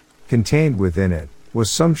 Contained within it was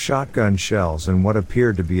some shotgun shells and what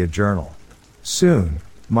appeared to be a journal. Soon,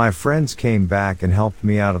 my friends came back and helped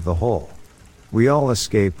me out of the hole. We all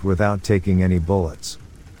escaped without taking any bullets.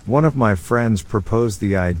 One of my friends proposed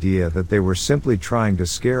the idea that they were simply trying to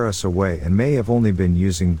scare us away and may have only been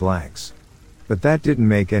using blanks. But that didn't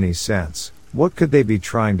make any sense. What could they be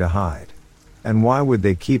trying to hide? And why would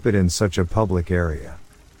they keep it in such a public area?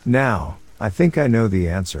 Now, I think I know the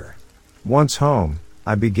answer. Once home,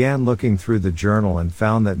 I began looking through the journal and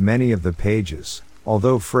found that many of the pages,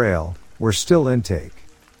 although frail, were still intake.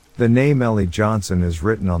 The name Ellie Johnson is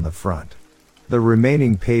written on the front. The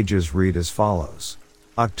remaining pages read as follows.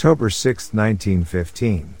 October 6,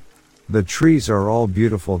 1915. The trees are all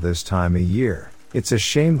beautiful this time of year. It's a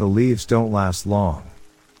shame the leaves don't last long.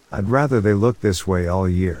 I'd rather they look this way all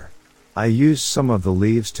year. I used some of the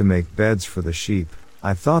leaves to make beds for the sheep.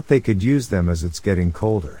 I thought they could use them as it's getting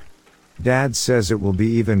colder. Dad says it will be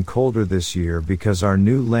even colder this year because our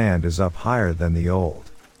new land is up higher than the old.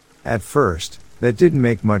 At first, that didn't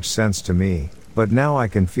make much sense to me, but now I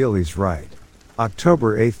can feel he's right.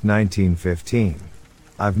 October 8, 1915.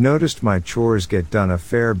 I've noticed my chores get done a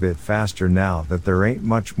fair bit faster now that there ain't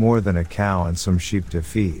much more than a cow and some sheep to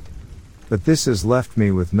feed. But this has left me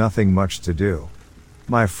with nothing much to do.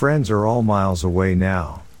 My friends are all miles away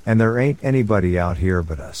now, and there ain't anybody out here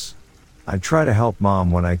but us. I try to help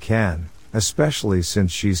Mom when I can, especially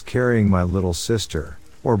since she's carrying my little sister,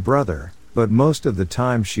 or brother, but most of the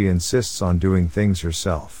time she insists on doing things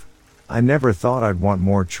herself. I never thought I'd want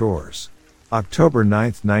more chores. October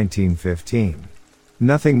 9, 1915.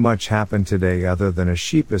 Nothing much happened today other than a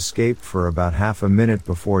sheep escaped for about half a minute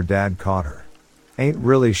before Dad caught her. Ain't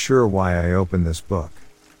really sure why I opened this book.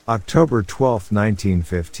 October 12,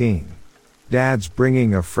 1915. Dad's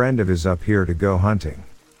bringing a friend of his up here to go hunting.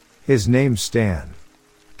 His name's Stan.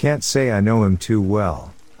 Can't say I know him too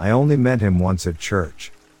well, I only met him once at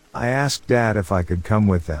church. I asked Dad if I could come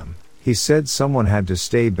with them. He said someone had to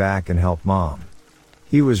stay back and help Mom.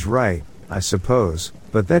 He was right, I suppose,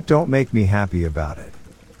 but that don't make me happy about it.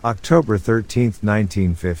 October 13,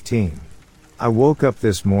 1915. I woke up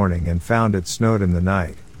this morning and found it snowed in the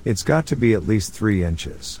night. It's got to be at least 3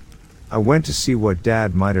 inches. I went to see what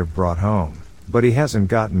Dad might have brought home, but he hasn't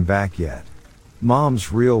gotten back yet.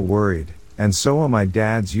 Mom's real worried, and so am I.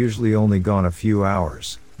 Dad's usually only gone a few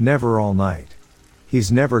hours, never all night.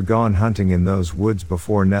 He's never gone hunting in those woods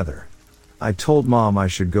before nether. I told Mom I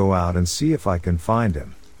should go out and see if I can find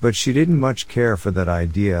him, but she didn't much care for that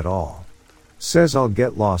idea at all. Says I'll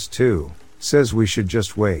get lost too, says we should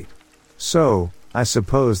just wait. So, I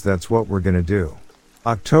suppose that's what we're gonna do.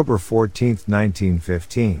 October 14,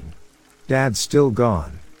 1915. Dad's still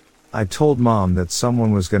gone. I told Mom that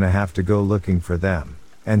someone was gonna have to go looking for them,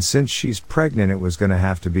 and since she's pregnant it was gonna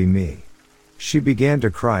have to be me. She began to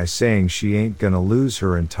cry saying she ain't gonna lose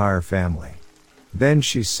her entire family. Then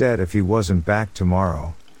she said if he wasn't back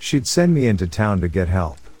tomorrow, she'd send me into town to get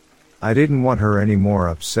help. I didn't want her any more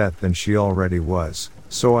upset than she already was,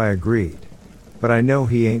 so I agreed. But I know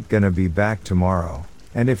he ain't gonna be back tomorrow,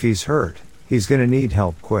 and if he's hurt, he's gonna need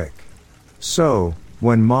help quick. So,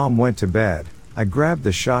 when Mom went to bed, I grabbed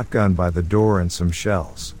the shotgun by the door and some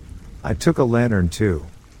shells. I took a lantern too.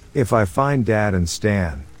 If I find Dad and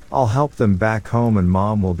Stan, I'll help them back home and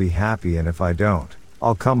Mom will be happy, and if I don't,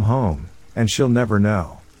 I'll come home, and she'll never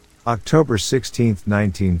know. October 16,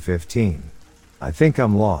 1915. I think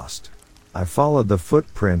I'm lost. I followed the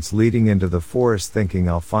footprints leading into the forest thinking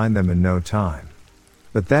I'll find them in no time.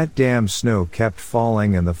 But that damn snow kept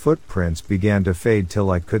falling and the footprints began to fade till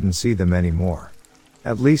I couldn't see them anymore.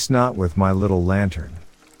 At least not with my little lantern.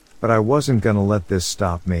 But I wasn't gonna let this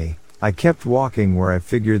stop me. I kept walking where I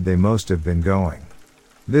figured they most have been going.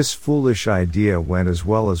 This foolish idea went as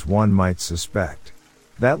well as one might suspect.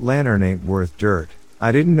 That lantern ain't worth dirt.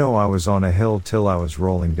 I didn't know I was on a hill till I was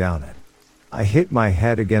rolling down it. I hit my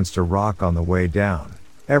head against a rock on the way down.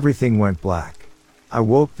 Everything went black. I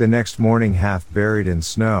woke the next morning half buried in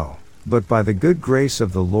snow, but by the good grace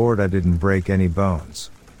of the Lord I didn't break any bones.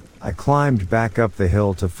 I climbed back up the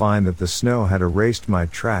hill to find that the snow had erased my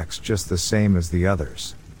tracks just the same as the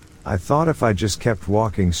others. I thought if I just kept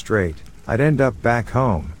walking straight, I'd end up back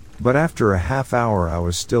home, but after a half hour I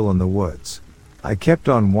was still in the woods. I kept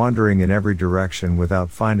on wandering in every direction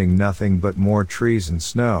without finding nothing but more trees and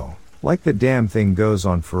snow, like the damn thing goes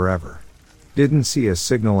on forever. Didn't see a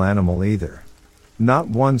signal animal either. Not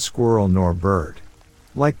one squirrel nor bird.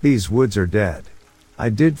 Like these woods are dead. I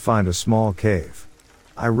did find a small cave.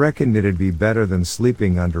 I reckoned it'd be better than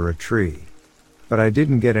sleeping under a tree. But I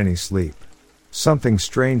didn't get any sleep. Something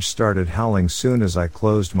strange started howling soon as I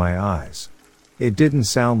closed my eyes. It didn't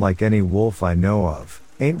sound like any wolf I know of,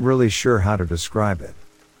 ain't really sure how to describe it.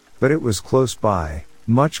 But it was close by,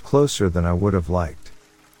 much closer than I would have liked.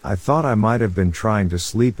 I thought I might have been trying to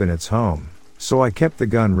sleep in its home, so I kept the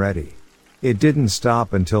gun ready. It didn't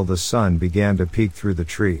stop until the sun began to peek through the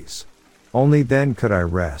trees. Only then could I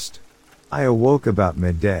rest. I awoke about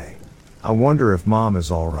midday. I wonder if Mom is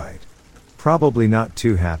alright. Probably not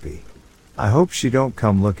too happy. I hope she don't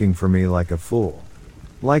come looking for me like a fool.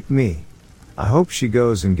 Like me. I hope she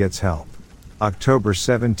goes and gets help. October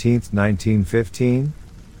 17th, 1915?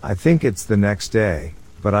 I think it's the next day,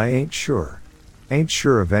 but I ain't sure. Ain't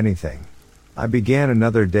sure of anything. I began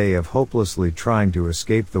another day of hopelessly trying to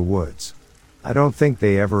escape the woods. I don't think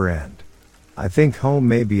they ever end. I think home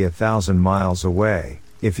may be 1,000 miles away,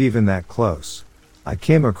 if even that close. I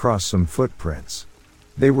came across some footprints.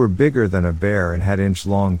 They were bigger than a bear and had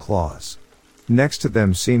inch-long claws. Next to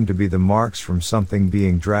them seemed to be the marks from something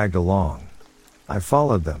being dragged along. I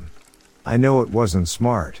followed them. I know it wasn't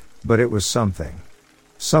smart, but it was something.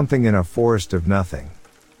 Something in a forest of nothing.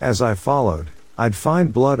 As I followed, I'd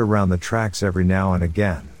find blood around the tracks every now and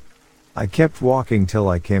again. I kept walking till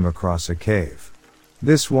I came across a cave.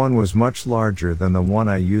 This one was much larger than the one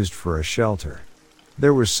I used for a shelter.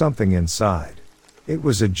 There was something inside. It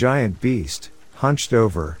was a giant beast, hunched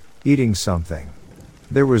over, eating something.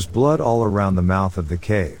 There was blood all around the mouth of the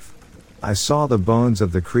cave. I saw the bones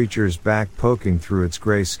of the creature's back poking through its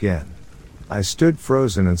gray skin. I stood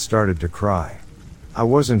frozen and started to cry. I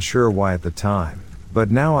wasn't sure why at the time,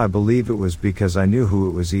 but now I believe it was because I knew who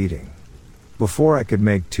it was eating. Before I could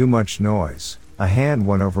make too much noise, a hand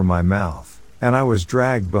went over my mouth, and I was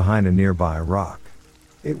dragged behind a nearby rock.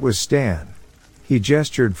 It was Stan. He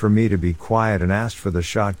gestured for me to be quiet and asked for the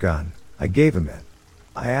shotgun. I gave him it.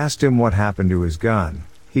 I asked him what happened to his gun.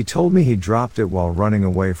 He told me he dropped it while running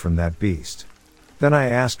away from that beast. Then I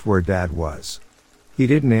asked where Dad was. He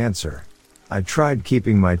didn't answer. I tried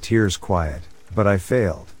keeping my tears quiet, but I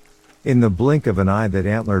failed. In the blink of an eye, that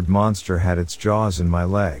antlered monster had its jaws in my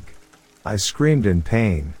leg. I screamed in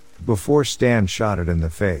pain, before Stan shot it in the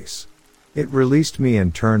face. It released me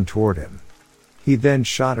and turned toward him. He then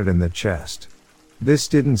shot it in the chest. This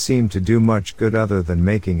didn't seem to do much good other than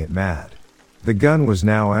making it mad. The gun was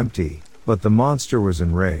now empty, but the monster was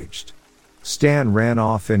enraged. Stan ran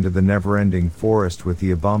off into the never-ending forest with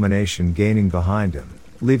the abomination gaining behind him,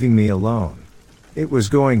 leaving me alone. It was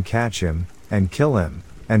going to catch him, and kill him,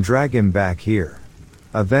 and drag him back here.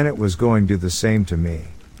 Then it was going to do the same to me.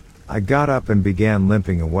 I got up and began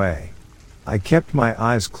limping away. I kept my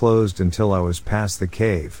eyes closed until I was past the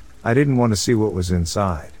cave. I didn't want to see what was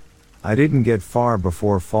inside. I didn't get far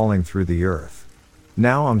before falling through the earth.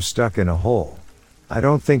 Now I'm stuck in a hole. I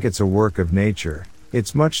don't think it's a work of nature,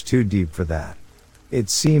 it's much too deep for that. It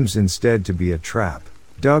seems instead to be a trap,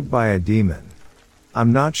 dug by a demon.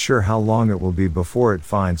 I'm not sure how long it will be before it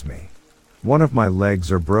finds me. One of my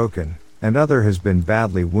legs are broken, and other has been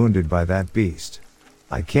badly wounded by that beast.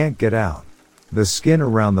 I can't get out. The skin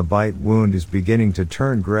around the bite wound is beginning to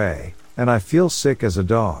turn gray, and I feel sick as a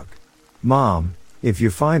dog. Mom, if you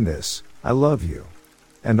find this, I love you.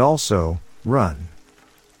 And also, run.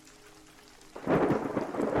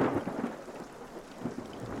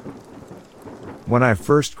 When I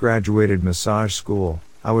first graduated massage school,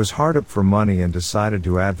 I was hard up for money and decided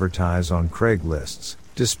to advertise on Craigslist,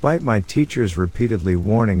 despite my teachers repeatedly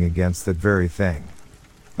warning against that very thing.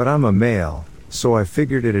 But I'm a male, so I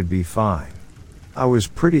figured it'd be fine. I was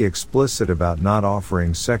pretty explicit about not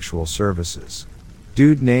offering sexual services.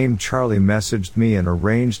 Dude named Charlie messaged me and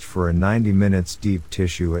arranged for a 90 minutes deep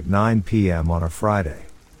tissue at 9 p.m. on a Friday.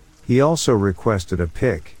 He also requested a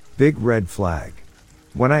pic, big red flag.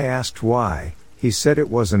 When I asked why, he said it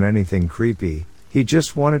wasn't anything creepy, he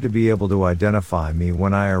just wanted to be able to identify me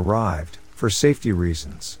when I arrived, for safety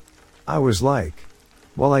reasons. I was like,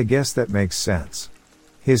 well, I guess that makes sense.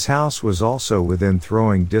 His house was also within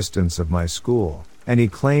throwing distance of my school, and he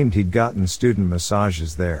claimed he'd gotten student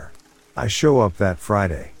massages there. I show up that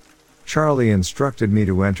Friday. Charlie instructed me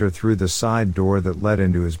to enter through the side door that led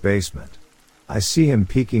into his basement. I see him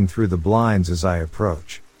peeking through the blinds as I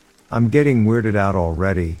approach. I'm getting weirded out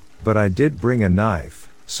already, but I did bring a knife,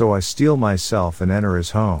 so I steel myself and enter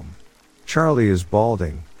his home. Charlie is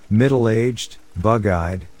balding, middle-aged,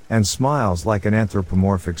 bug-eyed, and smiles like an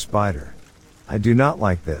anthropomorphic spider. I do not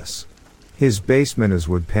like this. His basement is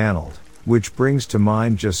wood-paneled, which brings to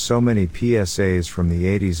mind just so many PSAs from the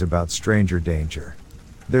 80s about stranger danger.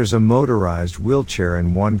 There's a motorized wheelchair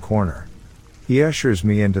in one corner. He ushers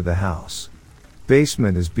me into the house.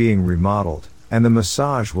 Basement is being remodeled, and the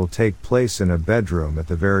massage will take place in a bedroom at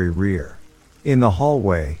the very rear. In the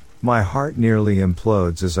hallway, my heart nearly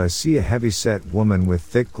implodes as I see a heavy-set woman with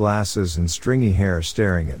thick glasses and stringy hair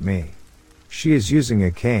staring at me. She is using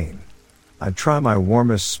a cane. I try my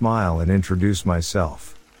warmest smile and introduce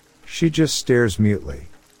myself. She just stares mutely.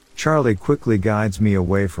 Charlie quickly guides me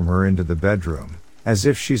away from her into the bedroom, as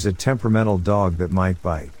if she's a temperamental dog that might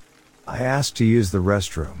bite. I ask to use the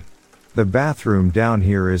restroom. The bathroom down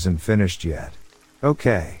here isn't finished yet.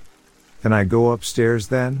 Okay. Can I go upstairs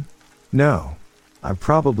then? No. I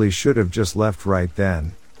probably should have just left right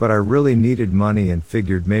then, but I really needed money and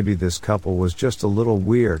figured maybe this couple was just a little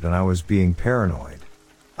weird and I was being paranoid.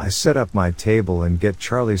 I set up my table and get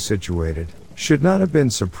Charlie situated. Should not have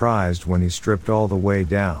been surprised when he stripped all the way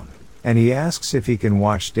down, and he asks if he can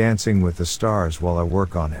watch Dancing with the Stars while I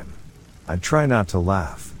work on him. I try not to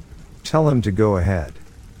laugh. Tell him to go ahead.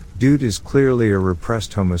 Dude is clearly a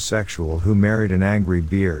repressed homosexual who married an angry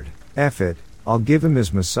beard. F it, I'll give him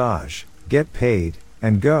his massage, get paid,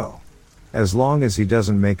 and go. As long as he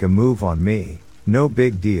doesn't make a move on me, no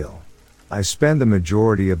big deal. I spend the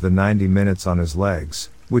majority of the 90 minutes on his legs,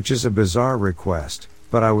 which is a bizarre request,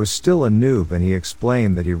 but I was still a noob and he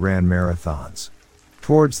explained that he ran marathons.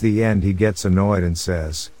 Towards the end he gets annoyed and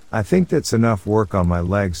says, I think that's enough work on my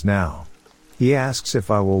legs now. He asks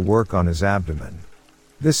if I will work on his abdomen.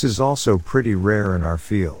 This is also pretty rare in our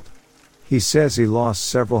field. He says he lost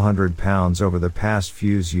several hundred pounds over the past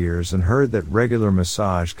few years and heard that regular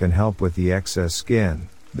massage can help with the excess skin.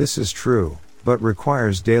 This is true, but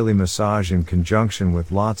requires daily massage in conjunction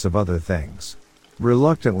with lots of other things.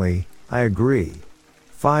 Reluctantly, I agree.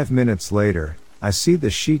 5 minutes later, I see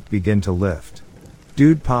the sheet begin to lift.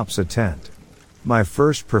 Dude pops a tent. My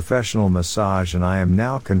first professional massage and I am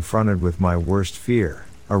now confronted with my worst fear,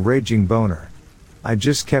 a raging boner. I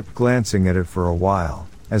just kept glancing at it for a while,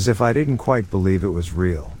 as if I didn't quite believe it was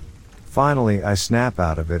real. Finally I snap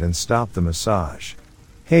out of it and stop the massage.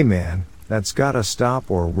 Hey man, that's gotta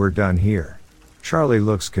stop or we're done here. Charlie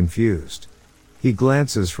looks confused. He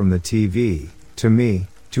glances from the TV, to me,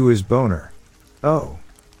 to his boner. Oh.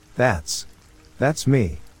 That's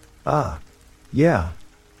me. Yeah.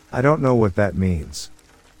 I don't know what that means.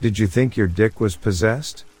 Did you think your dick was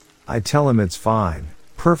possessed? I tell him it's fine,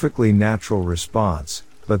 perfectly natural response,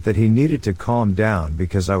 but that he needed to calm down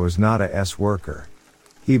because I was not a S-worker.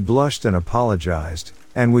 He blushed and apologized,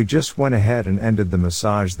 and we just went ahead and ended the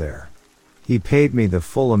massage there. He paid me the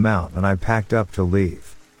full amount and I packed up to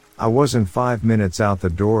leave. I wasn't 5 minutes out the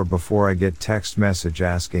door before I get text message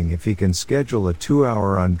asking if he can schedule a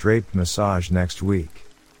 2-hour undraped massage next week.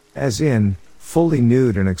 As in, fully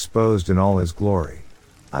nude and exposed in all his glory.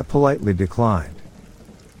 I politely declined.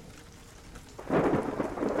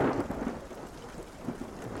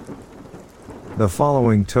 The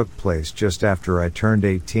following took place just after I turned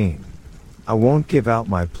 18. I won't give out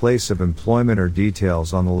my place of employment or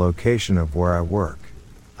details on the location of where I work.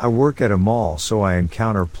 I work at a mall, so I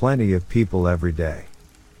encounter plenty of people every day.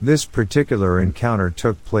 This particular encounter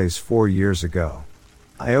took place 4 years ago.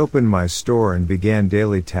 I opened my store and began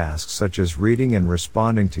daily tasks such as reading and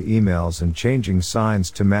responding to emails and changing signs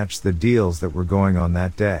to match the deals that were going on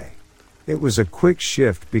that day. It was a quick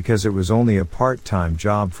shift because it was only a part-time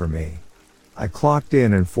job for me. I clocked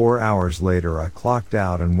in and 4 hours later I clocked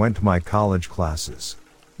out and went to my college classes.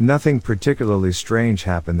 Nothing particularly strange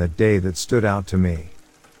happened that day that stood out to me.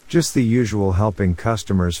 Just the usual helping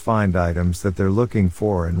customers find items that they're looking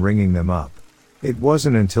for and ringing them up. It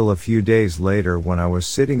wasn't until a few days later when I was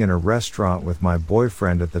sitting in a restaurant with my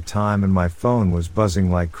boyfriend at the time and my phone was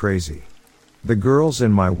buzzing like crazy. The girls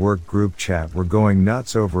in my work group chat were going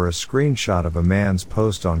nuts over a screenshot of a man's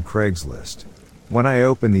post on Craigslist. When I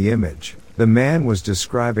opened the image, the man was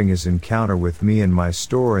describing his encounter with me in my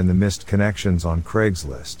store in the missed connections on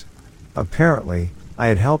Craigslist. Apparently, I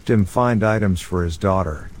had helped him find items for his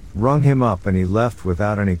daughter, rung him up and he left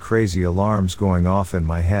without any crazy alarms going off in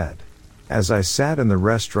my head. As I sat in the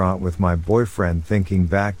restaurant with my boyfriend thinking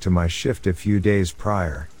back to my shift a few days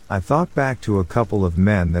prior, I thought back to a couple of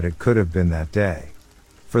men that it could have been that day.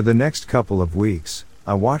 For the next couple of weeks,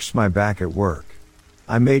 I watched my back at work.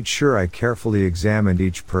 I made sure I carefully examined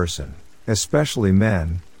each person, especially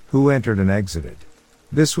men, who entered and exited.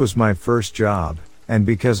 This was my first job, and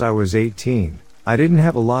because I was 18, I didn't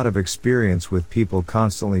have a lot of experience with people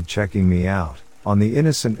constantly checking me out, on the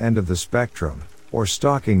innocent end of the spectrum, or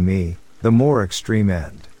stalking me, the more extreme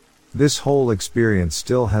end. This whole experience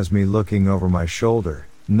still has me looking over my shoulder,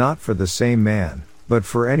 not for the same man, but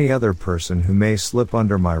for any other person who may slip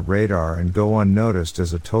under my radar and go unnoticed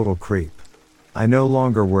as a total creep. I no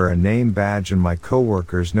longer wear a name badge and my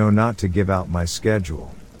coworkers know not to give out my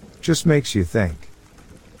schedule.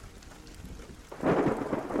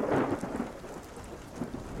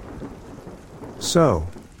 So,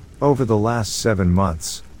 over the last 7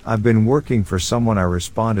 months, I've been working for someone I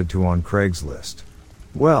responded to on Craigslist.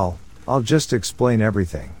 Well, I'll just explain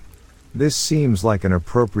everything. This seems like an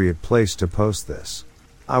appropriate place to post this.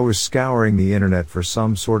 I was scouring the internet for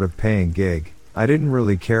some sort of paying gig, I didn't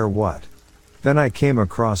really care what. Then I came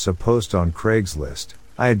across a post on Craigslist.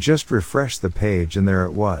 I had just refreshed the page and there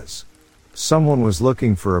it was. Someone was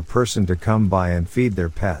looking for a person to come by and feed their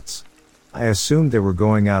pets. I assumed they were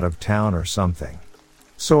going out of town or something.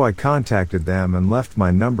 So I contacted them and left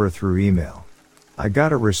my number through email. I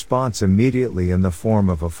got a response immediately in the form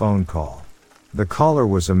of a phone call. The caller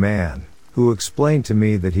was a man, who explained to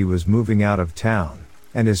me that he was moving out of town,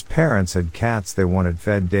 and his parents had cats they wanted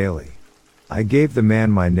fed daily. I gave the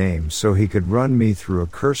man my name so he could run me through a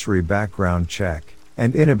cursory background check,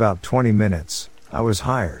 and in about 20 minutes, I was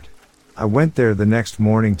hired. I went there the next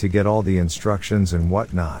morning to get all the instructions and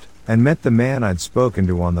whatnot, and met the man I'd spoken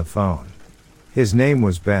to on the phone. His name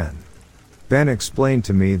was Ben. Ben explained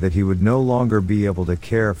to me that he would no longer be able to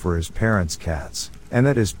care for his parents' cats, and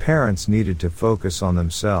that his parents needed to focus on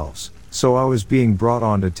themselves, so I was being brought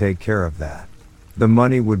on to take care of that. The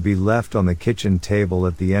money would be left on the kitchen table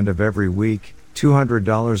at the end of every week,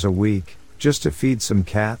 $200 a week, just to feed some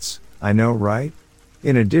cats, I know, right?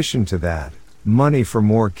 In addition to that, money for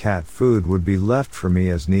more cat food would be left for me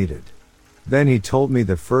as needed. Then he told me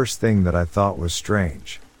the first thing that I thought was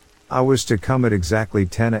strange. I was to come at exactly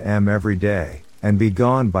 10 a.m. every day, and be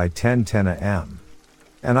gone by 10:10 a.m.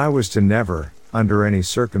 And I was to never, under any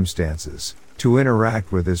circumstances, to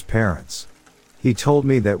interact with his parents. He told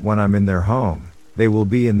me that when I'm in their home, they will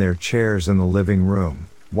be in their chairs in the living room,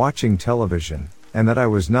 watching television, and that I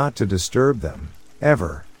was not to disturb them,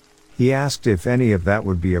 ever. He asked if any of that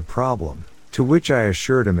would be a problem, to which I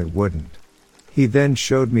assured him it wouldn't. He then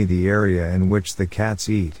showed me the area in which the cats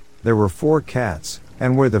eat. There were 4 cats,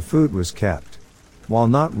 and where the food was kept. While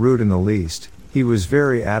not rude in the least, he was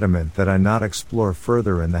very adamant that I not explore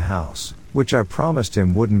further in the house, which I promised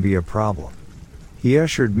him wouldn't be a problem. He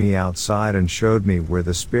ushered me outside and showed me where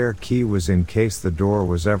the spare key was in case the door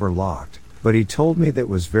was ever locked, but he told me that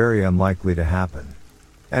was very unlikely to happen.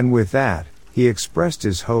 And with that, he expressed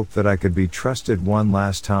his hope that I could be trusted one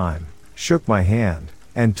last time, shook my hand,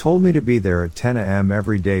 and told me to be there at 10 a.m.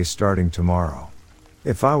 every day starting tomorrow.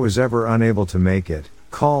 If I was ever unable to make it,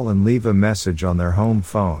 call and leave a message on their home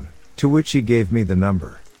phone, to which he gave me the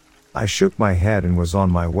number. I shook my head and was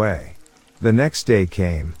on my way. The next day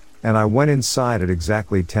came, and I went inside at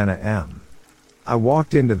exactly 10 a.m. I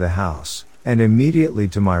walked into the house, and immediately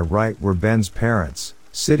to my right were Ben's parents,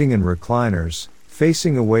 sitting in recliners,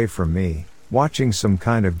 facing away from me, watching some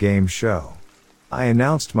kind of game show. I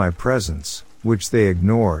announced my presence, which they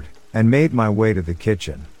ignored, and made my way to the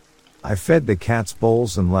kitchen. I fed the cats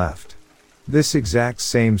bowls and left. This exact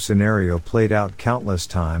same scenario played out countless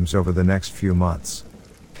times over the next few months.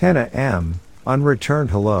 10 a.m., unreturned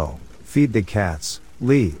hello, feed the cats,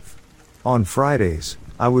 leave. On Fridays,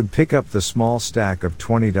 I would pick up the small stack of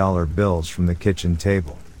 $20 bills from the kitchen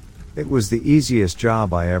table. It was the easiest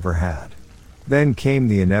job I ever had. Then came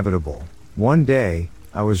the inevitable. One day,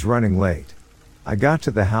 I was running late. I got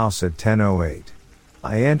to the house at 10:08.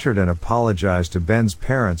 I entered and apologized to Ben's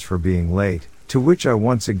parents for being late, to which I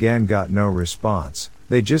once again got no response.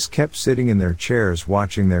 They just kept sitting in their chairs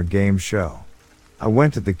watching their game show. I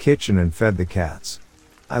went to the kitchen and fed the cats.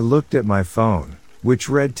 I looked at my phone, which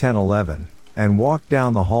read 10:11, and walked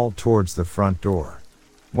down the hall towards the front door.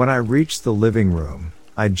 When I reached the living room,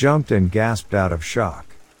 I jumped and gasped out of shock.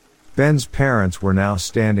 Ben's parents were now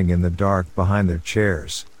standing in the dark behind their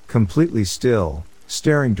chairs, completely still,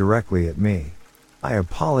 staring directly at me. I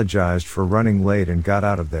apologized for running late and got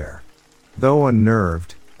out of there. Though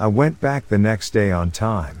unnerved, I went back the next day on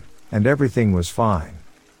time, and everything was fine.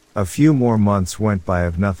 A few more months went by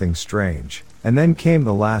of nothing strange, and then came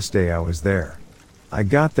the last day I was there. I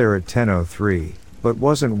got there at 10:03, but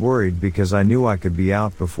wasn't worried because I knew I could be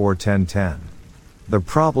out before 10:10. The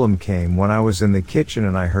problem came when I was in the kitchen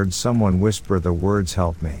and I heard someone whisper the words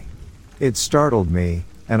 "help me." It startled me,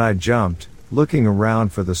 and I jumped, looking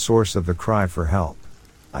around for the source of the cry for help.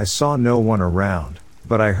 I saw no one around,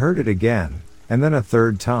 but I heard it again, and then a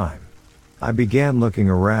third time. I began looking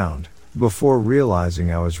around, before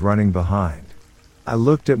realizing I was running behind. I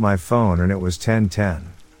looked at my phone and it was 10:10.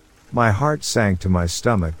 My heart sank to my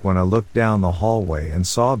stomach when I looked down the hallway and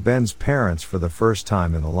saw Ben's parents for the first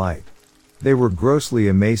time in the light. They were grossly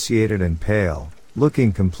emaciated and pale,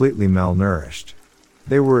 looking completely malnourished.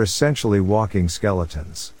 They were essentially walking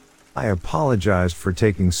skeletons. I apologized for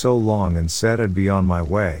taking so long and said I'd be on my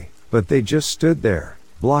way, but they just stood there,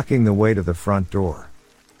 blocking the way to the front door.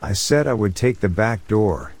 I said I would take the back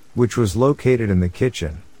door, which was located in the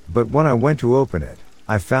kitchen, but when I went to open it,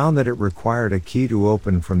 I found that it required a key to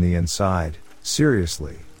open from the inside.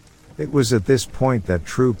 Seriously. It was at this point that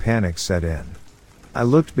true panic set in. I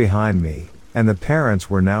looked behind me, and the parents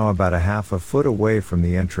were now about a half a foot away from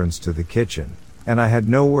the entrance to the kitchen, and I had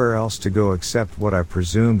nowhere else to go except what I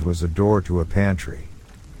presumed was a door to a pantry.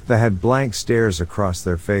 They had blank stares across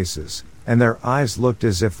their faces, and their eyes looked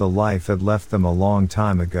as if the life had left them a long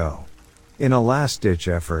time ago. In a last-ditch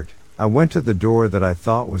effort, I went to the door that I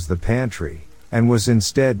thought was the pantry, and was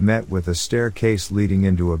instead met with a staircase leading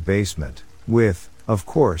into a basement, with, of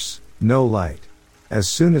course, no light. As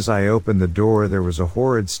soon as I opened the door, there was a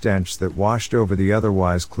horrid stench that washed over the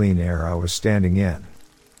otherwise clean air I was standing in.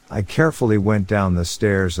 I carefully went down the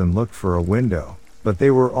stairs and looked for a window, but they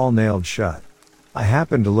were all nailed shut. I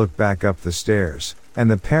happened to look back up the stairs, and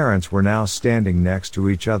the parents were now standing next to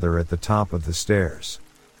each other at the top of the stairs.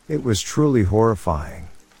 It was truly horrifying.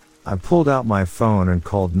 I pulled out my phone and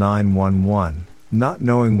called 911, not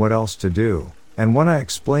knowing what else to do, and when I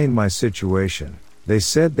explained my situation, they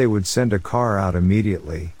said they would send a car out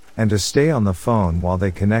immediately, and to stay on the phone while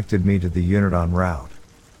they connected me to the unit en route.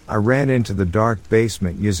 I ran into the dark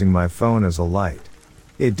basement using my phone as a light.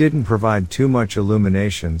 It didn't provide too much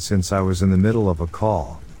illumination since I was in the middle of a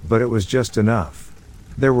call, but it was just enough.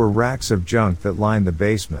 There were racks of junk that lined the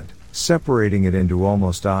basement, separating it into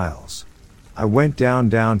almost aisles. I went down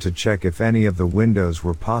to check if any of the windows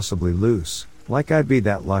were possibly loose, like I'd be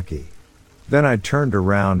that lucky. Then I turned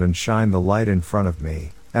around and shined the light in front of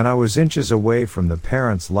me, and I was inches away from the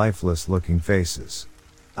parents' lifeless-looking faces.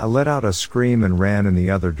 I let out a scream and ran in the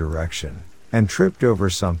other direction, and tripped over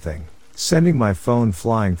something, sending my phone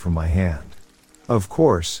flying from my hand. Of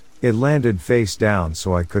course, it landed face down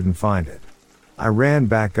so I couldn't find it. I ran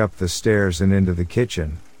back up the stairs and into the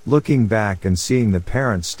kitchen, looking back and seeing the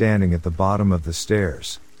parents standing at the bottom of the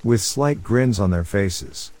stairs, with slight grins on their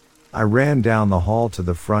faces. I ran down the hall to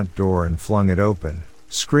the front door and flung it open,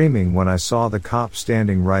 screaming when I saw the cop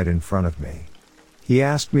standing right in front of me. He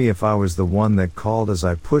asked me if I was the one that called as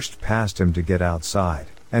I pushed past him to get outside,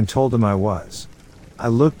 and told him I was. I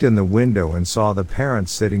looked in the window and saw the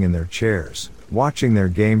parents sitting in their chairs, watching their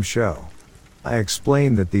game show. I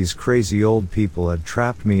explained that these crazy old people had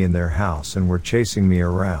trapped me in their house and were chasing me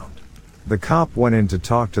around. The cop went in to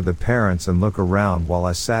talk to the parents and look around while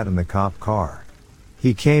I sat in the cop car.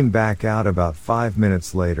 He came back out about 5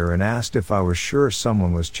 minutes later and asked if I was sure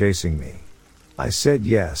someone was chasing me. I said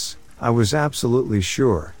yes, I was absolutely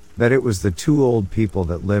sure, that it was the two old people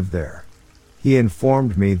that lived there. He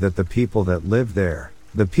informed me that the people that lived there,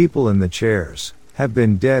 the people in the chairs, have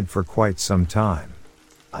been dead for quite some time.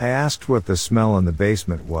 I asked what the smell in the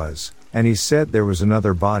basement was, and he said there was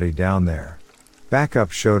another body down there.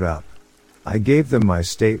 Backup showed up. I gave them my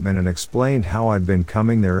statement and explained how I'd been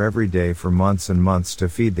coming there every day for months and months to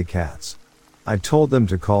feed the cats. I told them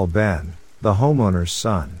to call Ben, the homeowner's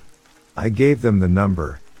son. I gave them the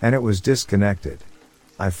number, and it was disconnected.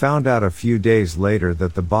 I found out a few days later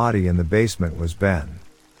that the body in the basement was Ben.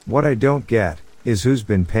 What I don't get is who's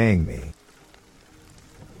been paying me.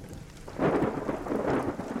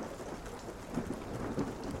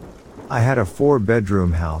 I had a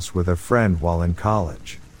 4-bedroom house with a friend while in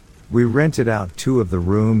college. We rented out 2 of the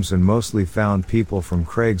rooms and mostly found people from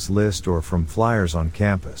Craigslist or from flyers on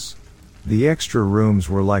campus. The extra rooms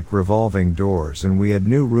were like revolving doors and we had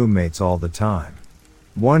new roommates all the time.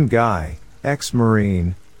 One guy,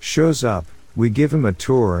 ex-Marine, shows up, we give him a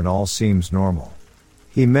tour and all seems normal.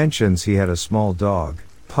 He mentions he had a small dog,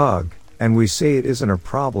 Pug, and we say it isn't a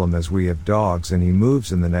problem as we have dogs and he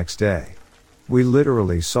moves in the next day. We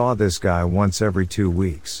literally saw this guy once every 2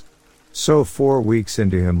 weeks. So 4 weeks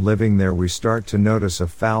into him living there we start to notice a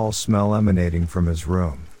foul smell emanating from his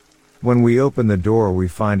room. When we open the door we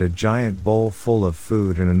find a giant bowl full of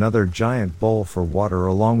food and another giant bowl for water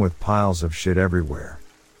along with piles of shit everywhere.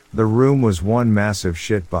 The room was one massive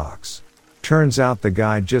shit box. Turns out the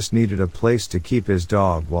guy just needed a place to keep his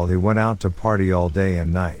dog while he went out to party all day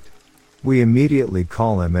and night. We immediately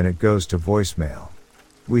call him and it goes to voicemail.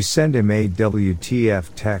 We send him a WTF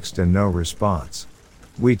text and no response.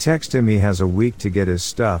 We text him he has a week to get his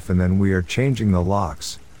stuff and then we are changing the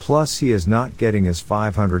locks, plus he is not getting his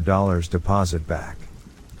 $500 deposit back.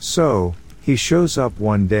 So, he shows up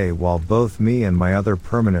one day while both me and my other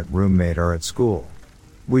permanent roommate are at school.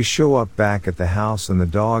 We show up back at the house and the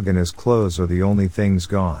dog and his clothes are the only things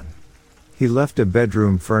gone. He left a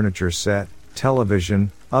bedroom furniture set,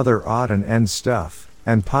 television, other odd and end stuff,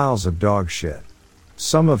 and piles of dog shit.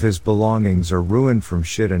 Some of his belongings are ruined from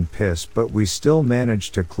shit and piss, but we still manage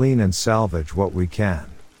to clean and salvage what we can.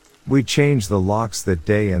 We change the locks that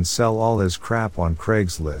day and sell all his crap on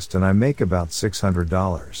Craigslist, and I make about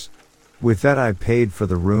 $600. With that, I paid for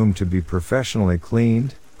the room to be professionally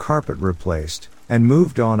cleaned, carpet replaced, and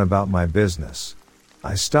moved on about my business.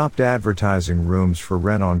 I stopped advertising rooms for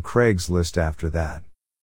rent on Craigslist after that.